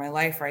to be in my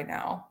life right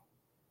now.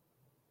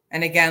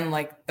 And again,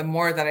 like the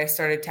more that I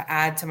started to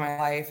add to my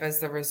life as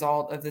the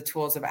result of the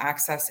tools of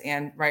Access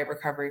and Right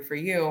Recovery for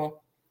You,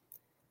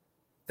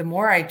 the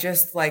more I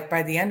just like,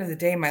 by the end of the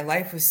day, my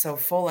life was so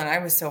full and I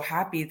was so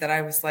happy that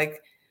I was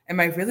like, am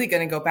I really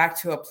going to go back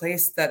to a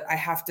place that I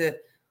have to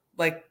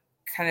like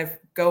kind of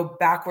go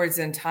backwards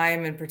in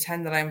time and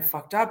pretend that I'm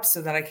fucked up so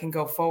that I can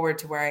go forward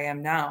to where I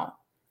am now?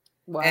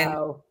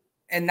 Wow.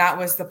 And that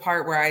was the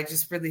part where I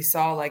just really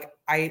saw like,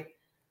 I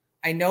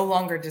no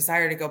longer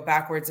desire to go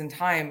backwards in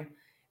time,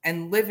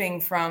 and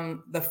living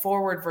from the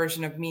forward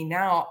version of me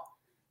now.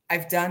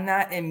 I've done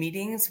that in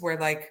meetings where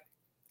like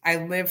I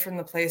live from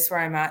the place where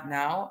I'm at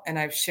now and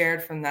I've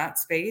shared from that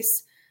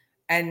space,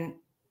 and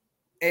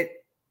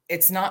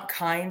it's not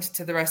kind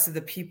to the rest of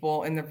the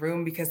people in the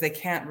room because they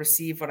can't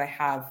receive what I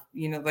have,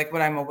 like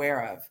what I'm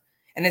aware of.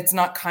 And it's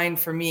not kind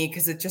for me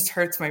because it just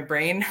hurts my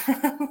brain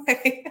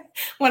like,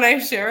 when I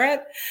share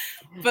it.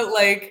 But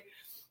like,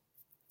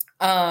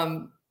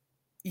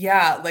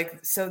 yeah,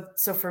 like,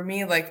 so for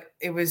me, like,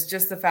 it was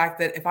just the fact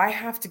that if I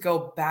have to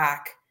go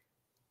back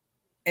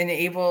and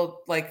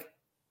like,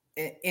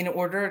 in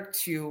order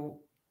to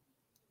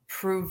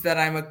prove that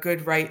I'm a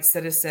good, right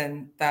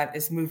citizen that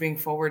is moving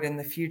forward in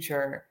the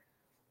future,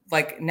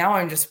 like now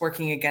I'm just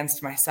working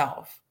against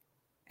myself.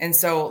 And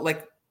so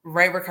like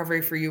Right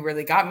Recovery for You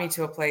really got me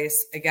to a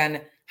place,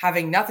 again,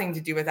 having nothing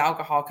to do with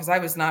alcohol, because I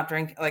was not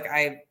drinking, like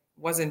I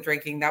wasn't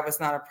drinking. That was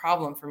not a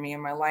problem for me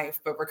in my life,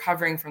 but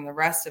recovering from the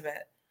rest of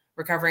it,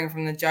 recovering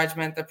from the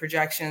judgment, the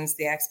projections,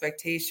 the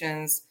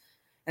expectations,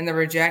 and the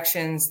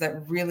rejections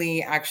that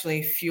really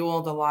actually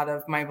fueled a lot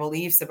of my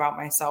beliefs about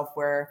myself,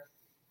 where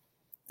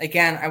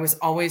again, I was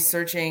always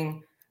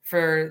searching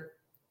for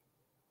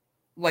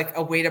like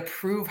a way to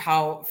prove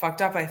how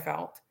fucked up I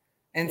felt.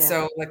 And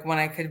so like when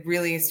I could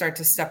really start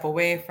to step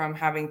away from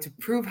having to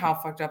prove how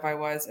fucked up I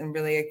was and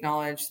really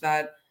acknowledge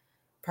that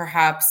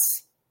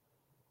perhaps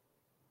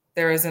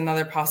there is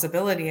another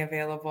possibility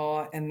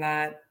available and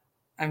that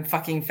I'm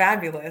fucking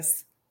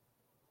fabulous,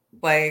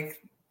 like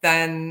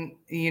then,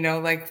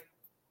 like,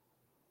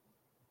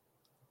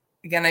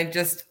 again, I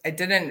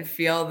didn't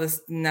feel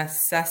this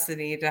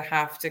necessity to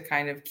have to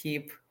kind of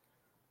keep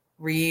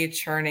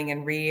re-churning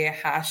and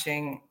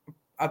rehashing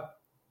a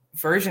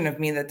version of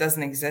me that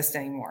doesn't exist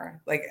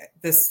anymore. Like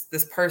this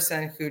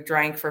person who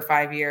drank for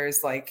 5 years,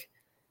 like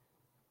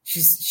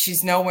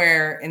she's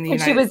nowhere in the When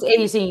she United was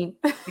 18.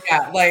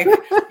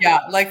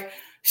 Like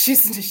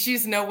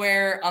she's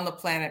nowhere on the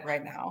planet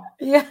right now.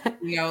 Yeah.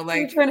 Like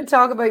you're trying to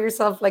talk about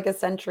yourself like a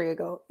century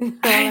ago.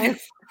 I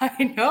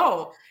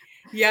know.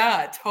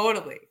 Yeah,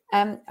 totally.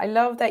 I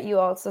love that you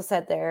also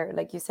said there,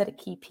 like you said, a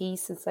key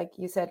piece is like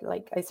you said,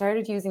 like I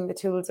started using the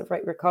tools of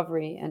right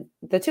recovery, and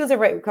the tools of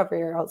right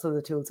recovery are also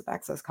the tools of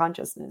access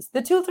consciousness.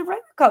 The tools of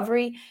right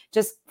recovery,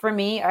 just for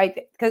me,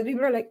 because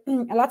people are like,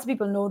 lots of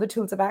people know the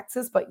tools of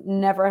access, but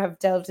never have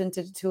delved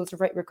into the tools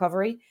of right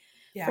recovery.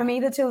 Yeah. For me,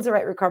 the tools of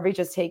right recovery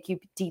just take you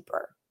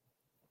deeper.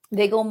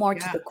 They go more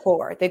to the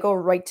core. They go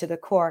right to the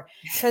core.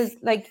 Because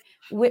like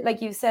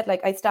you said,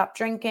 like I stopped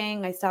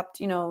drinking, I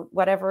stopped,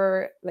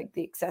 whatever, like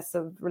the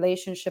excessive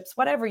relationships,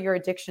 whatever your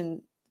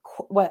addiction,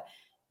 what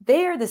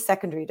they're the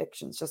secondary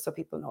addictions, just so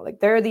people know. Like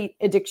they're the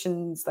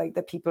addictions like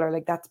that people are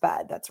like, that's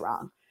bad, that's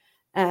wrong.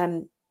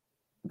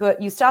 But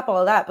you stop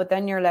all that, but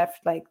then you're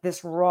left like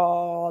this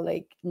raw,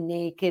 like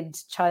naked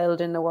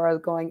child in the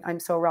world going, I'm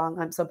so wrong,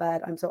 I'm so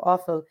bad, I'm so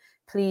awful.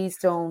 Please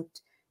don't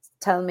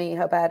tell me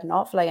how bad and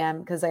awful I am,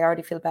 because I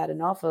already feel bad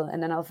and awful,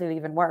 and then I'll feel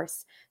even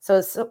worse.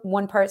 So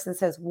one person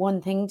says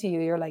one thing to you,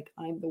 you're like,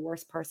 I'm the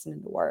worst person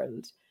in the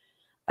world.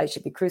 I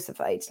should be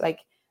crucified. Like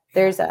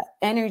there's a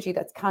energy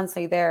that's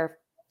constantly there.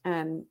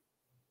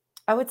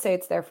 I would say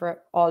it's there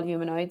for all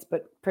humanoids,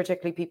 but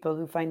particularly people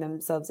who find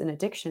themselves in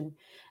addiction.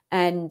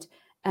 And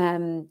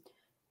but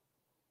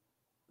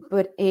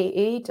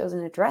AA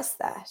doesn't address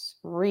that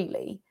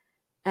really.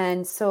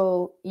 And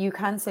so you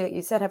constantly, like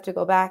you said, have to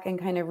go back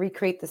and kind of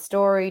recreate the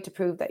story to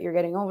prove that you're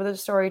getting over the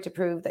story, to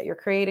prove that you're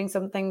creating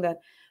something that,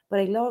 but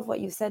I love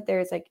what you said there.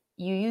 Is like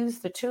you use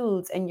the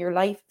tools and your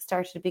life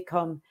started to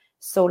become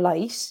so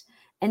light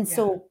and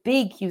so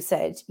big. You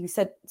said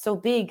so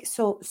big,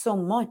 so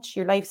much.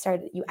 Your life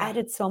started, you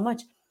added so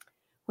much.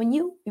 When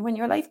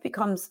your life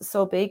becomes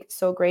so big,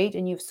 so great,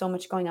 and you have so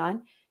much going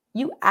on,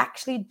 you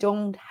actually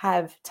don't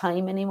have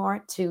time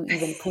anymore to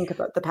even think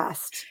about the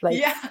past. Like,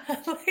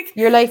 like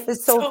your life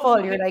is so full.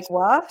 much. You're like,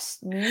 what?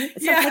 Me?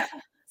 Yeah.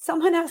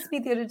 Someone asked me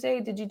the other day,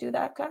 did you do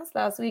that class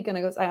last week? And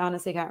I goes, I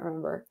honestly can't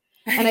remember.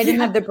 And I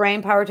didn't have the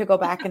brain power to go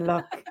back and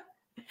look.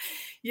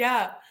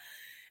 Yeah.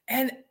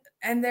 And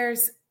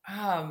there's,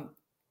 like,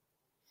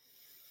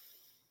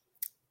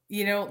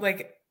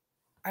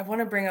 I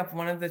want to bring up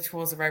one of the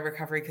tools of right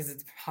recovery because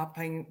it's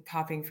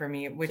popping for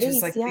me, which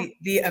is like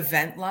the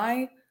event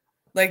lie.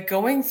 Like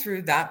going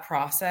through that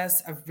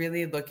process of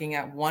really looking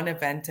at one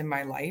event in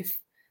my life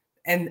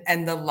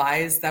and the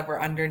lies that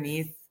were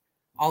underneath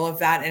all of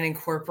that and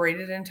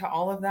incorporated into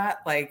all of that,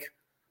 like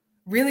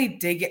really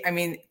dig it. I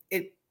mean,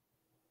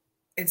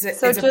 it's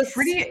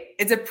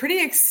a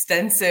pretty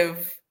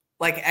extensive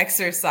like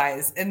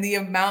exercise, and the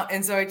amount.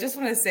 And so I just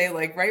want to say,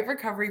 like, right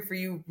recovery for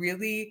you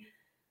really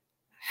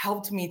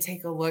helped me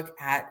take a look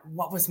at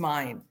what was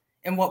mine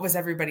and what was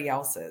everybody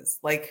else's.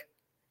 Like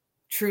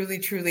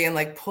truly, and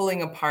like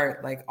pulling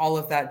apart like all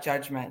of that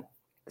judgment.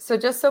 So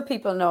just so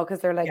people know, because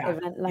they're like, Yeah.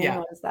 event line, Yeah.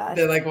 what is that?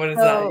 They're like, what is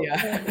that? So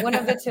Yeah. one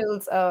of the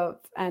tools of,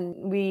 and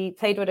we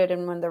played with it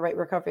in one of the Right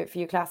Recovery for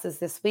You classes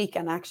this week,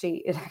 and actually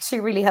it actually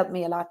really helped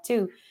me a lot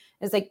too,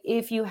 is like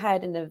if you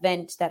had an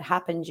event that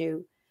happened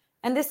you,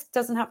 and this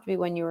doesn't have to be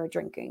when you were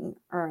drinking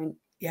or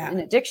in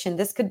addiction,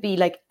 this could be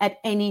like at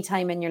any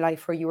time in your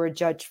life where you were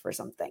judged for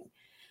something,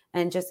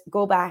 and just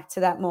go back to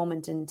that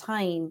moment in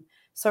time.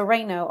 So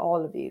right now,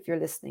 all of you, if you're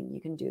listening,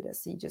 you can do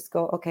this. You just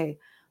go, okay,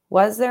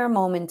 was there a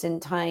moment in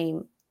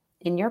time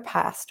in your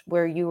past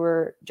where you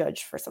were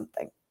judged for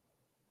something?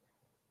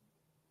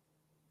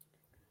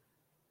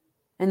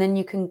 And then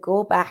you can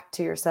go back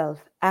to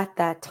yourself at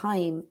that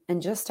time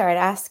and just start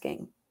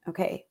asking,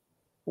 okay,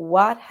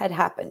 what had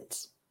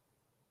happened?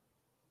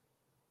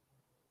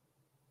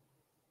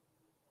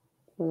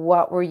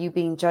 What were you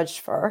being judged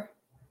for?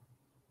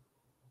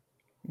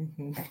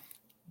 Mm-hmm.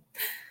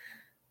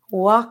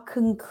 What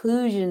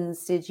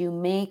conclusions did you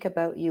make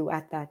about you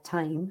at that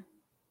time?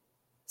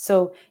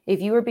 So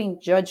if you were being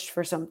judged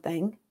for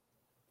something,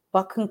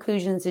 what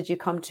conclusions did you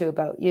come to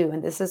about you?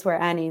 And this is where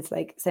Annie's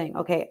like saying,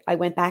 okay, I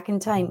went back in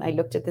time. I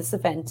looked at this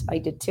event. I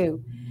did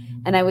too.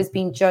 And I was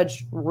being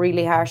judged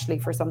really harshly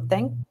for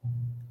something.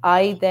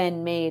 I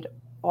then made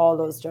all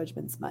those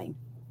judgments mine.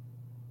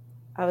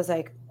 I was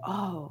like,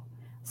 oh,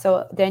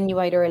 so then you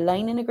either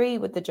align and agree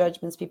with the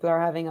judgments people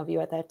are having of you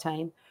at that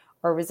time,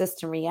 or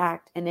resist and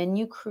react. And then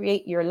you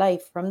create your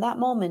life from that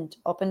moment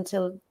up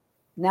until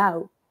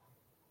now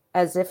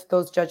as if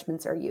those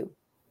judgments are you.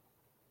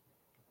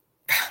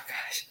 Oh,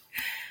 gosh.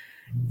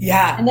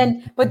 Yeah. And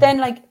then, but then,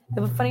 like,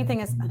 the funny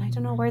thing is, and I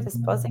don't know where this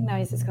buzzing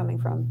noise is coming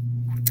from.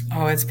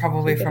 Oh, it's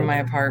probably from my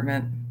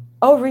apartment.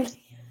 Oh,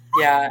 really?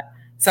 Yeah.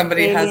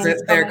 Somebody has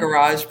Aliens their coming.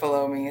 garage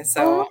below me. Oh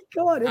So, my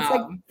God, it's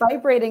like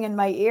vibrating in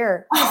my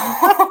ear.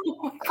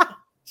 oh my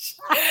gosh.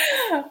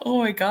 Oh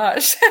my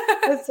gosh.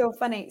 That's so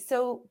funny.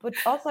 So, but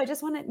also, I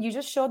just want to, you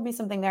just showed me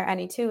something there,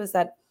 Annie, too, is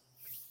that,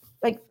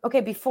 like,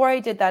 okay, before I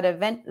did that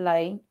event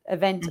lie,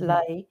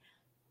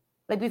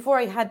 like before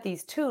I had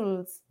these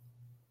tools,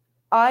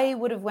 I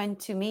would have went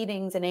to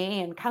meetings and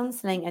AA and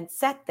counseling and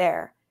sat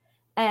there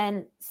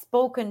and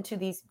spoken to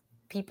these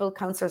people,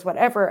 counselors,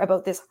 whatever,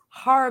 about this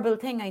horrible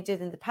thing I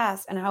did in the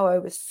past and how I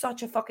was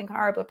such a fucking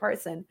horrible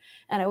person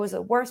and I was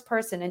a worse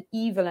person and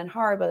evil and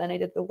horrible and I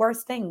did the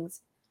worst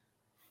things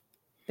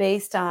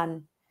based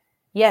on,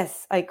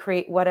 yes, I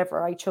create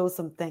whatever, I chose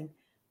something,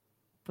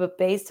 but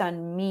based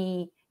on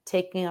me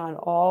taking on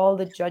all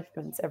the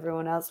judgments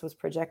everyone else was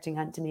projecting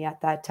onto me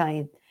at that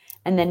time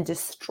and then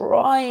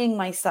destroying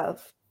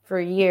myself for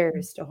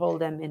years to hold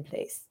them in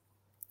place.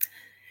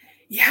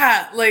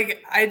 Yeah,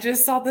 like I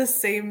just saw the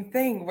same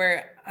thing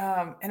where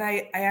and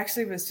I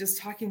actually was just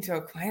talking to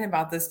a client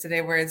about this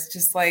today where it's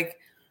just like,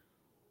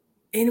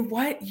 in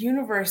what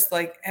universe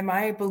like am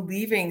I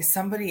believing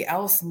somebody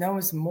else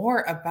knows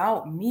more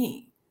about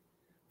me?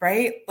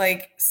 Right?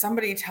 Like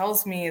somebody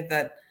tells me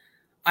that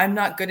I'm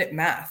not good at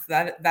math.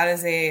 That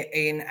is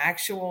an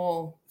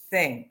actual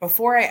thing.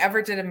 Before I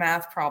ever did a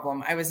math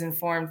problem, I was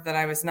informed that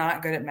I was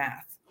not good at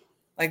math.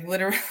 Like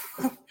literally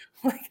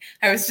like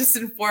I was just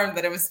informed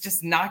that it was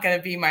just not going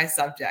to be my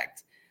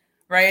subject,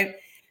 right?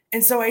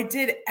 And so I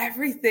did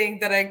everything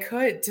that I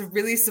could to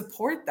really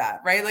support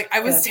that, right? Like I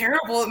was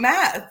terrible at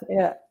math.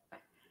 Yeah.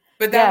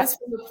 But that was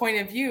from the point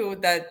of view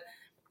that,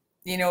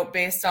 you know,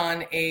 based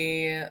on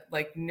a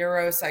like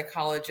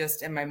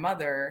neuropsychologist and my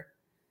mother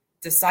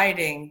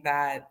deciding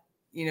that,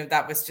 you know,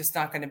 that was just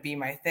not going to be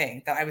my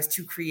thing, that I was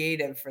too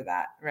creative for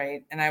that,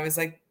 right? And I was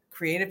like,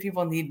 creative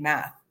people need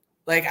math.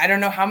 Like, I don't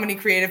know how many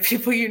creative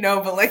people you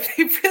know, but like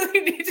they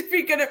really need to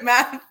be good at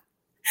math.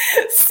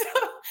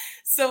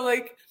 so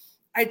like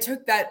I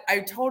took that, I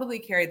totally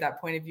carried that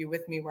point of view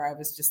with me where I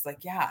was just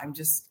like, yeah,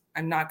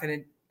 I'm not going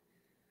to,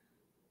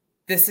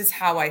 this is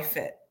how I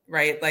fit,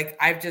 right? Like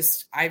I've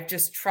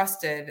just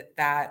trusted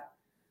that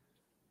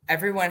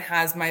everyone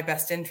has my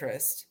best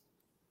interest,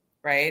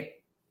 right?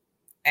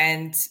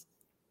 And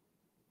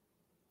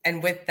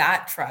with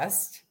that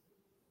trust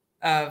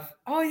of,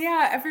 oh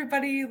yeah,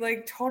 everybody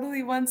like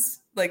totally wants,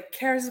 like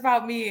cares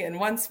about me and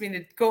wants me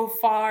to go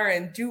far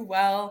and do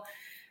well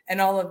and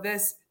all of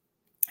this,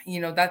 you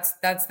know, that's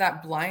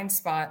that blind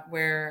spot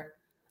where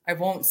I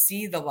won't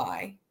see the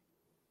lie,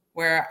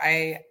 where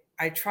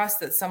I trust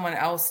that someone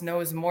else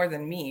knows more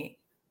than me.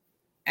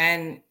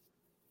 And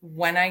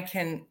when I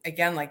can,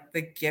 again, like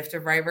the gift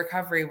of right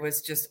recovery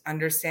was just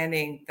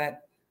understanding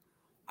that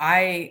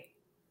I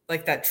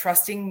like that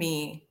trusting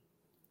me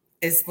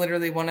is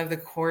literally one of the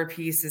core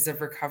pieces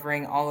of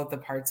recovering all of the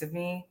parts of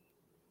me.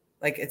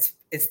 Like it's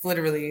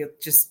literally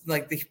just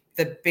like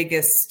the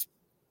biggest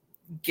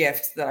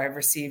gift that I've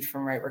received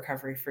from right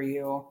recovery for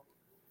you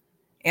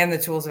and the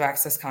tools of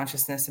access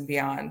consciousness and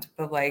beyond.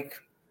 But like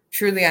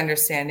truly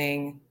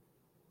understanding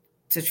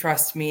to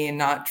trust me and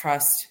not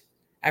trust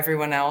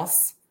everyone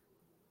else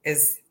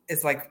is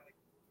like,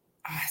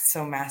 it's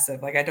so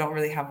massive. Like I don't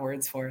really have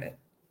words for it.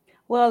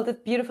 Well, the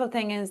beautiful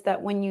thing is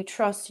that when you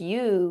trust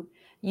you,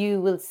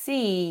 you will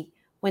see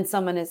when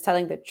someone is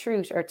telling the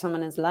truth or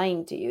someone is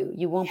lying to you.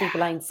 You won't be Yeah.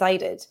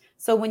 blindsided.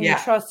 So when you Yeah.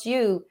 trust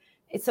you,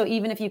 so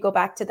even if you go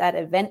back to that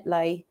event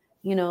lie,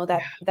 you know,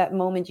 that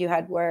moment you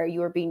had where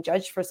you were being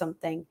judged for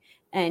something,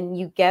 and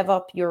you gave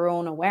up your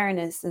own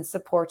awareness in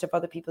support of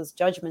other people's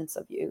judgments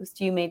of you.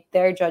 So you made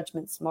their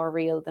judgments more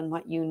real than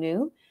what you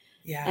knew,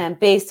 Yeah. and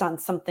based on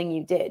something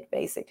you did,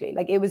 basically.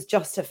 Like it was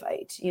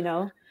justified, you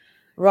know,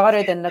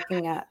 rather than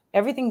looking at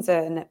everything's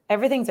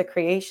a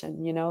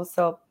creation, you know.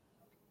 So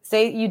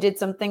say you did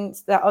something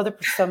that other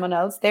someone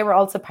else, they were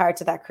also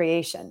part of that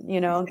creation, you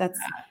know.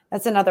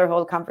 That's another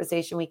whole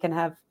conversation we can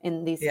have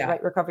in these Yeah.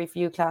 Right Recovery for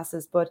You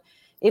classes. But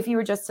if you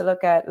were just to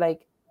look at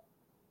like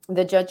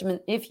the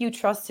judgment, if you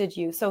trusted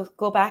you, so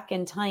go back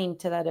in time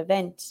to that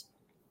event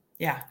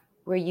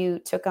where you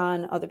took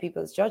on other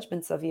people's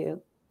judgments of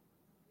you,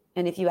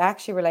 and if you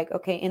actually were like,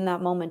 okay, in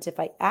that moment, if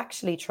I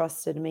actually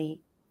trusted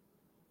me,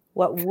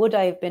 what would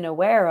I have been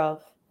aware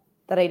of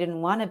that I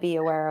didn't want to be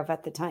aware of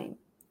at the time?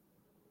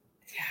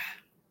 Yeah.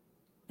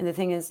 And the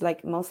thing is,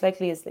 like, most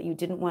likely is that you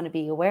didn't want to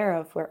be aware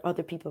of where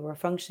other people were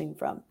functioning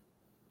from.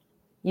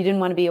 You didn't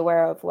want to be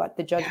aware of what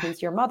the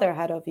judgments your mother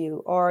had of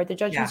you, or the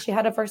judgments she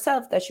had of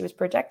herself that she was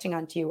projecting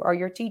onto you, or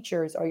your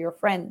teachers, or your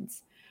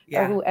friends,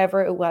 or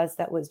whoever it was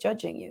that was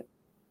judging you.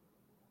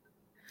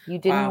 You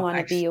didn't want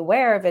to be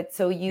aware of it.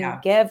 So you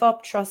gave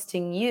up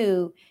trusting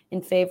you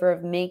in favor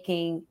of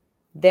making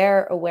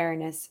their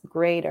awareness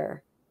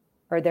greater,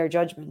 or their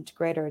judgment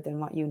greater than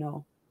what you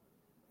know.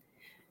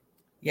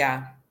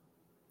 Yeah.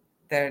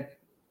 I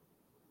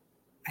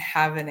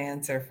have an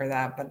answer for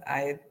that, but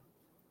I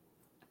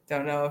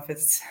don't know if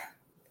it's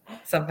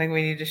something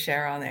we need to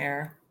share on the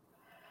air.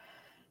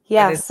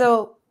 Yeah.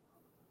 So,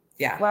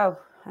 yeah. Wow.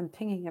 I'm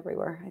pinging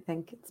everywhere. I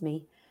think it's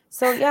me.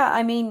 So yeah,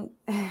 I mean,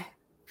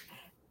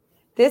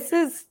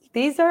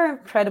 these are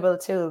incredible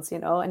tools, you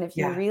know, and if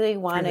you really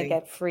want to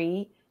get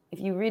free, if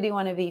you really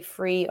want to be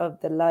free of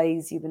the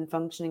lies you've been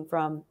functioning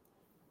from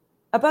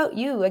about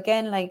you,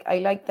 again, like I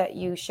like that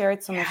you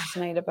shared so much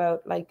tonight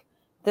about like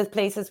the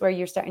places where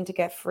you're starting to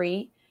get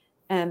free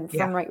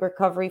from Right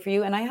Recovery for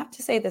You. And I have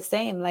to say the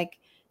same, like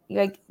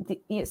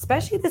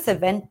especially this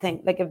event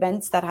thing, like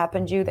events that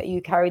happen to you that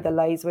you carry the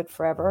lies with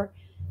forever,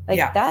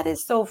 like that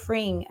is so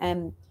freeing.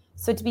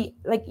 So to be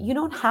like, you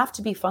don't have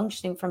to be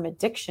functioning from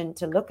addiction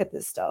to look at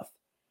this stuff.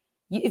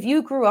 If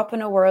you grew up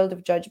in a world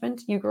of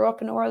judgment, you grew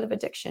up in a world of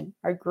addiction.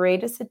 Our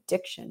greatest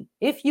addiction,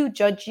 if you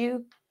judge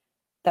you,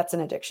 that's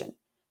an addiction.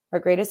 Our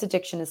greatest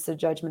addiction is the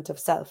judgment of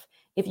self.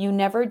 If you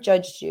never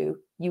judged you,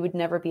 you would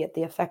never be at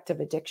the effect of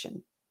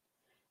addiction.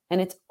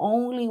 And it's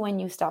only when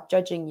you stop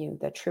judging you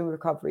that true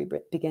recovery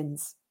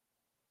begins.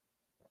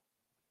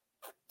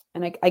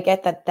 And I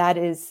get that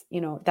is,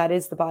 you know, that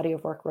is the body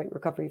of work, Right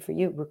Recovery for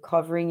You,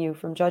 recovering you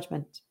from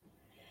judgment.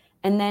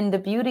 And then the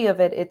beauty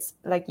of it, it's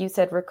like you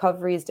said,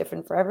 recovery is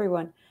different for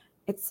everyone.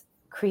 It's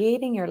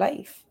creating your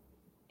life.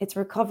 It's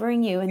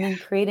recovering you and then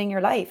creating your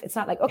life. It's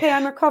not like, okay,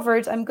 I'm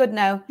recovered, I'm good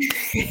now.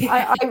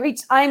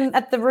 I'm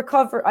at the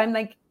recover. I'm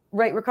like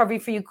Right Recovery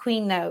for You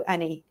queen now,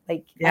 Annie.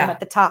 Like I'm at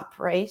the top,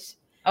 right?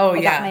 Oh,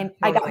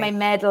 I got my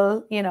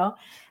medal, you know.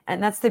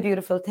 And that's the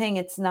beautiful thing.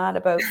 It's not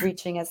about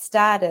reaching a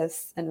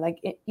status and like,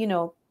 you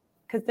know,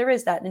 because there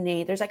is that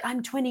innate. There's like,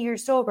 I'm 20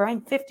 years sober,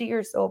 I'm 50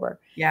 years sober.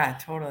 Yeah,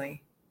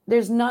 totally.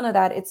 There's none of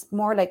that. It's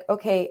more like,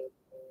 okay,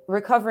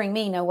 recovering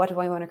me now, what do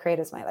I want to create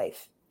as my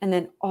life? And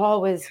then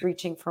always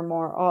reaching for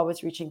more,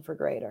 always reaching for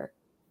greater.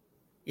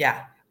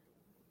 Yeah,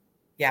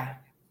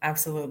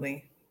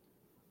 absolutely.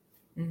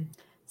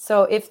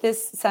 So if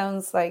this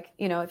sounds like,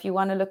 you know, if you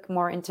want to look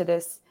more into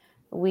this,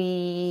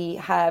 we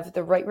have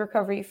the Right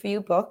Recovery for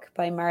You book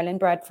by Marilyn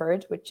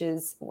Bradford, which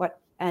is what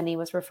Annie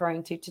was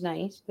referring to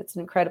tonight. That's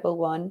an incredible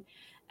one.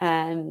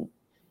 You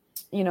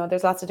know,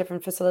 there's lots of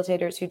different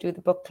facilitators who do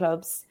the book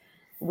clubs.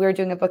 We're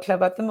doing a book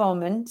club at the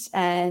moment,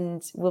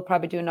 and we'll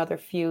probably do another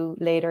few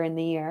later in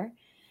the year.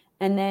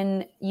 And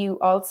then you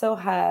also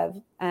have,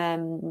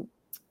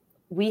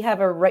 we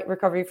have a Right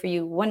Recovery for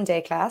You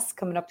one-day class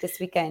coming up this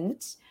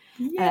weekend.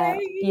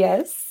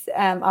 Yes,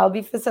 I'll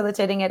be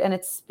facilitating it, and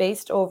it's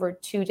spaced over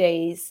 2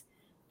 days,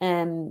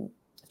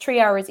 3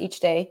 hours each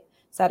day,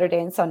 Saturday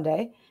and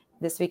Sunday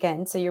this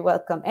weekend. So you're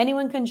welcome.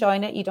 Anyone can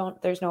join it.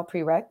 There's no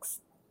prereqs.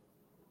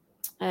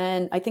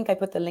 And I think I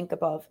put the link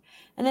above.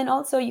 And then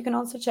also, you can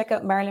also check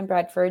out Marilyn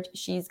Bradford.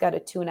 She's got a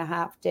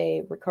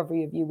 2.5-day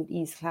Recovery of You with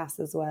Ease class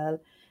as well.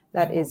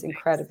 That is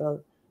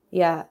incredible.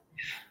 Yeah.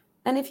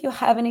 And if you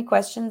have any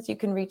questions, you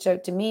can reach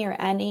out to me or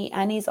Annie.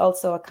 Annie's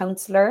also a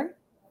counselor.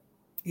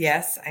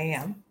 Yes, I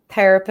am.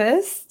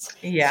 Therapist.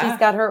 Yeah. She's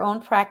got her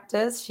own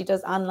practice. She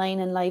does online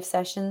and live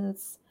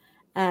sessions.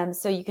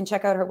 So you can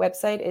check out her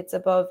website. It's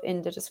above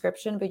in the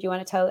description. But you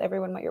want to tell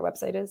everyone what your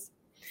website is?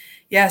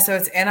 Yeah, so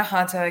it's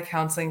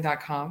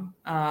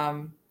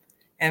anahantacounseling.com.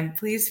 And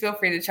please feel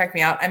free to check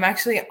me out. I'm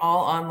actually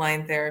all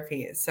online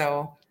therapy.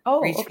 So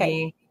reach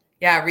me.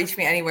 Yeah, reach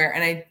me anywhere.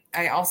 And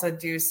I also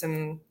do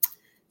some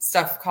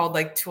stuff called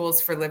like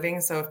tools for living.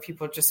 So if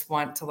people just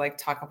want to like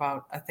talk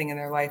about a thing in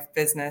their life,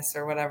 business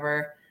or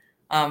whatever,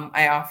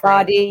 I offer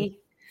body.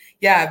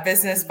 Yeah,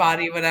 business,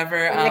 body, whatever.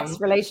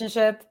 Next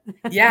relationship.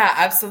 Yeah,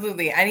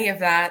 absolutely. Any of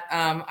that.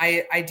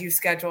 I do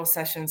schedule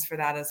sessions for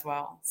that as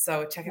well.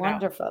 So check it out.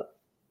 Wonderful.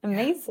 Yeah.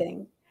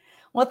 Amazing.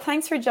 Well,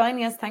 thanks for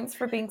joining us. Thanks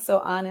for being so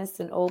honest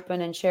and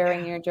open and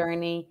sharing Yeah. your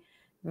journey.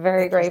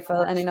 Very Thank you so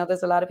grateful. And I much. know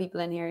there's a lot of people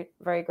in here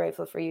very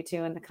grateful for you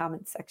too in the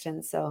comments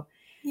section. So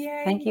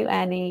thank Yay. you,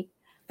 Annie.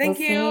 We'll Thank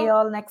see you. you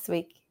all next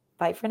week.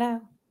 Bye for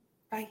now.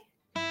 Bye.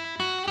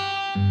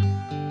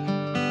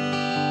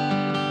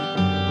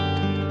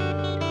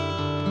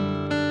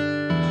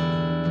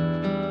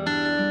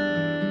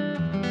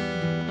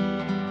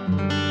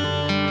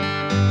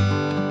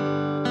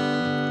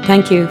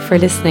 Thank you for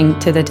listening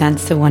to the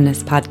Dance to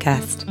Oneness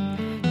podcast.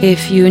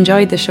 If you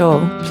enjoyed the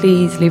show,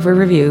 please leave a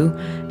review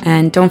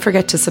and don't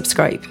forget to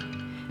subscribe.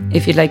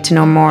 If you'd like to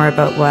know more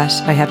about what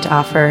I have to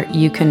offer,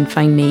 you can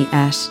find me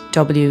at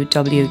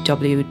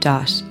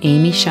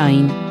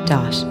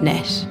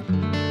www.amyshine.net.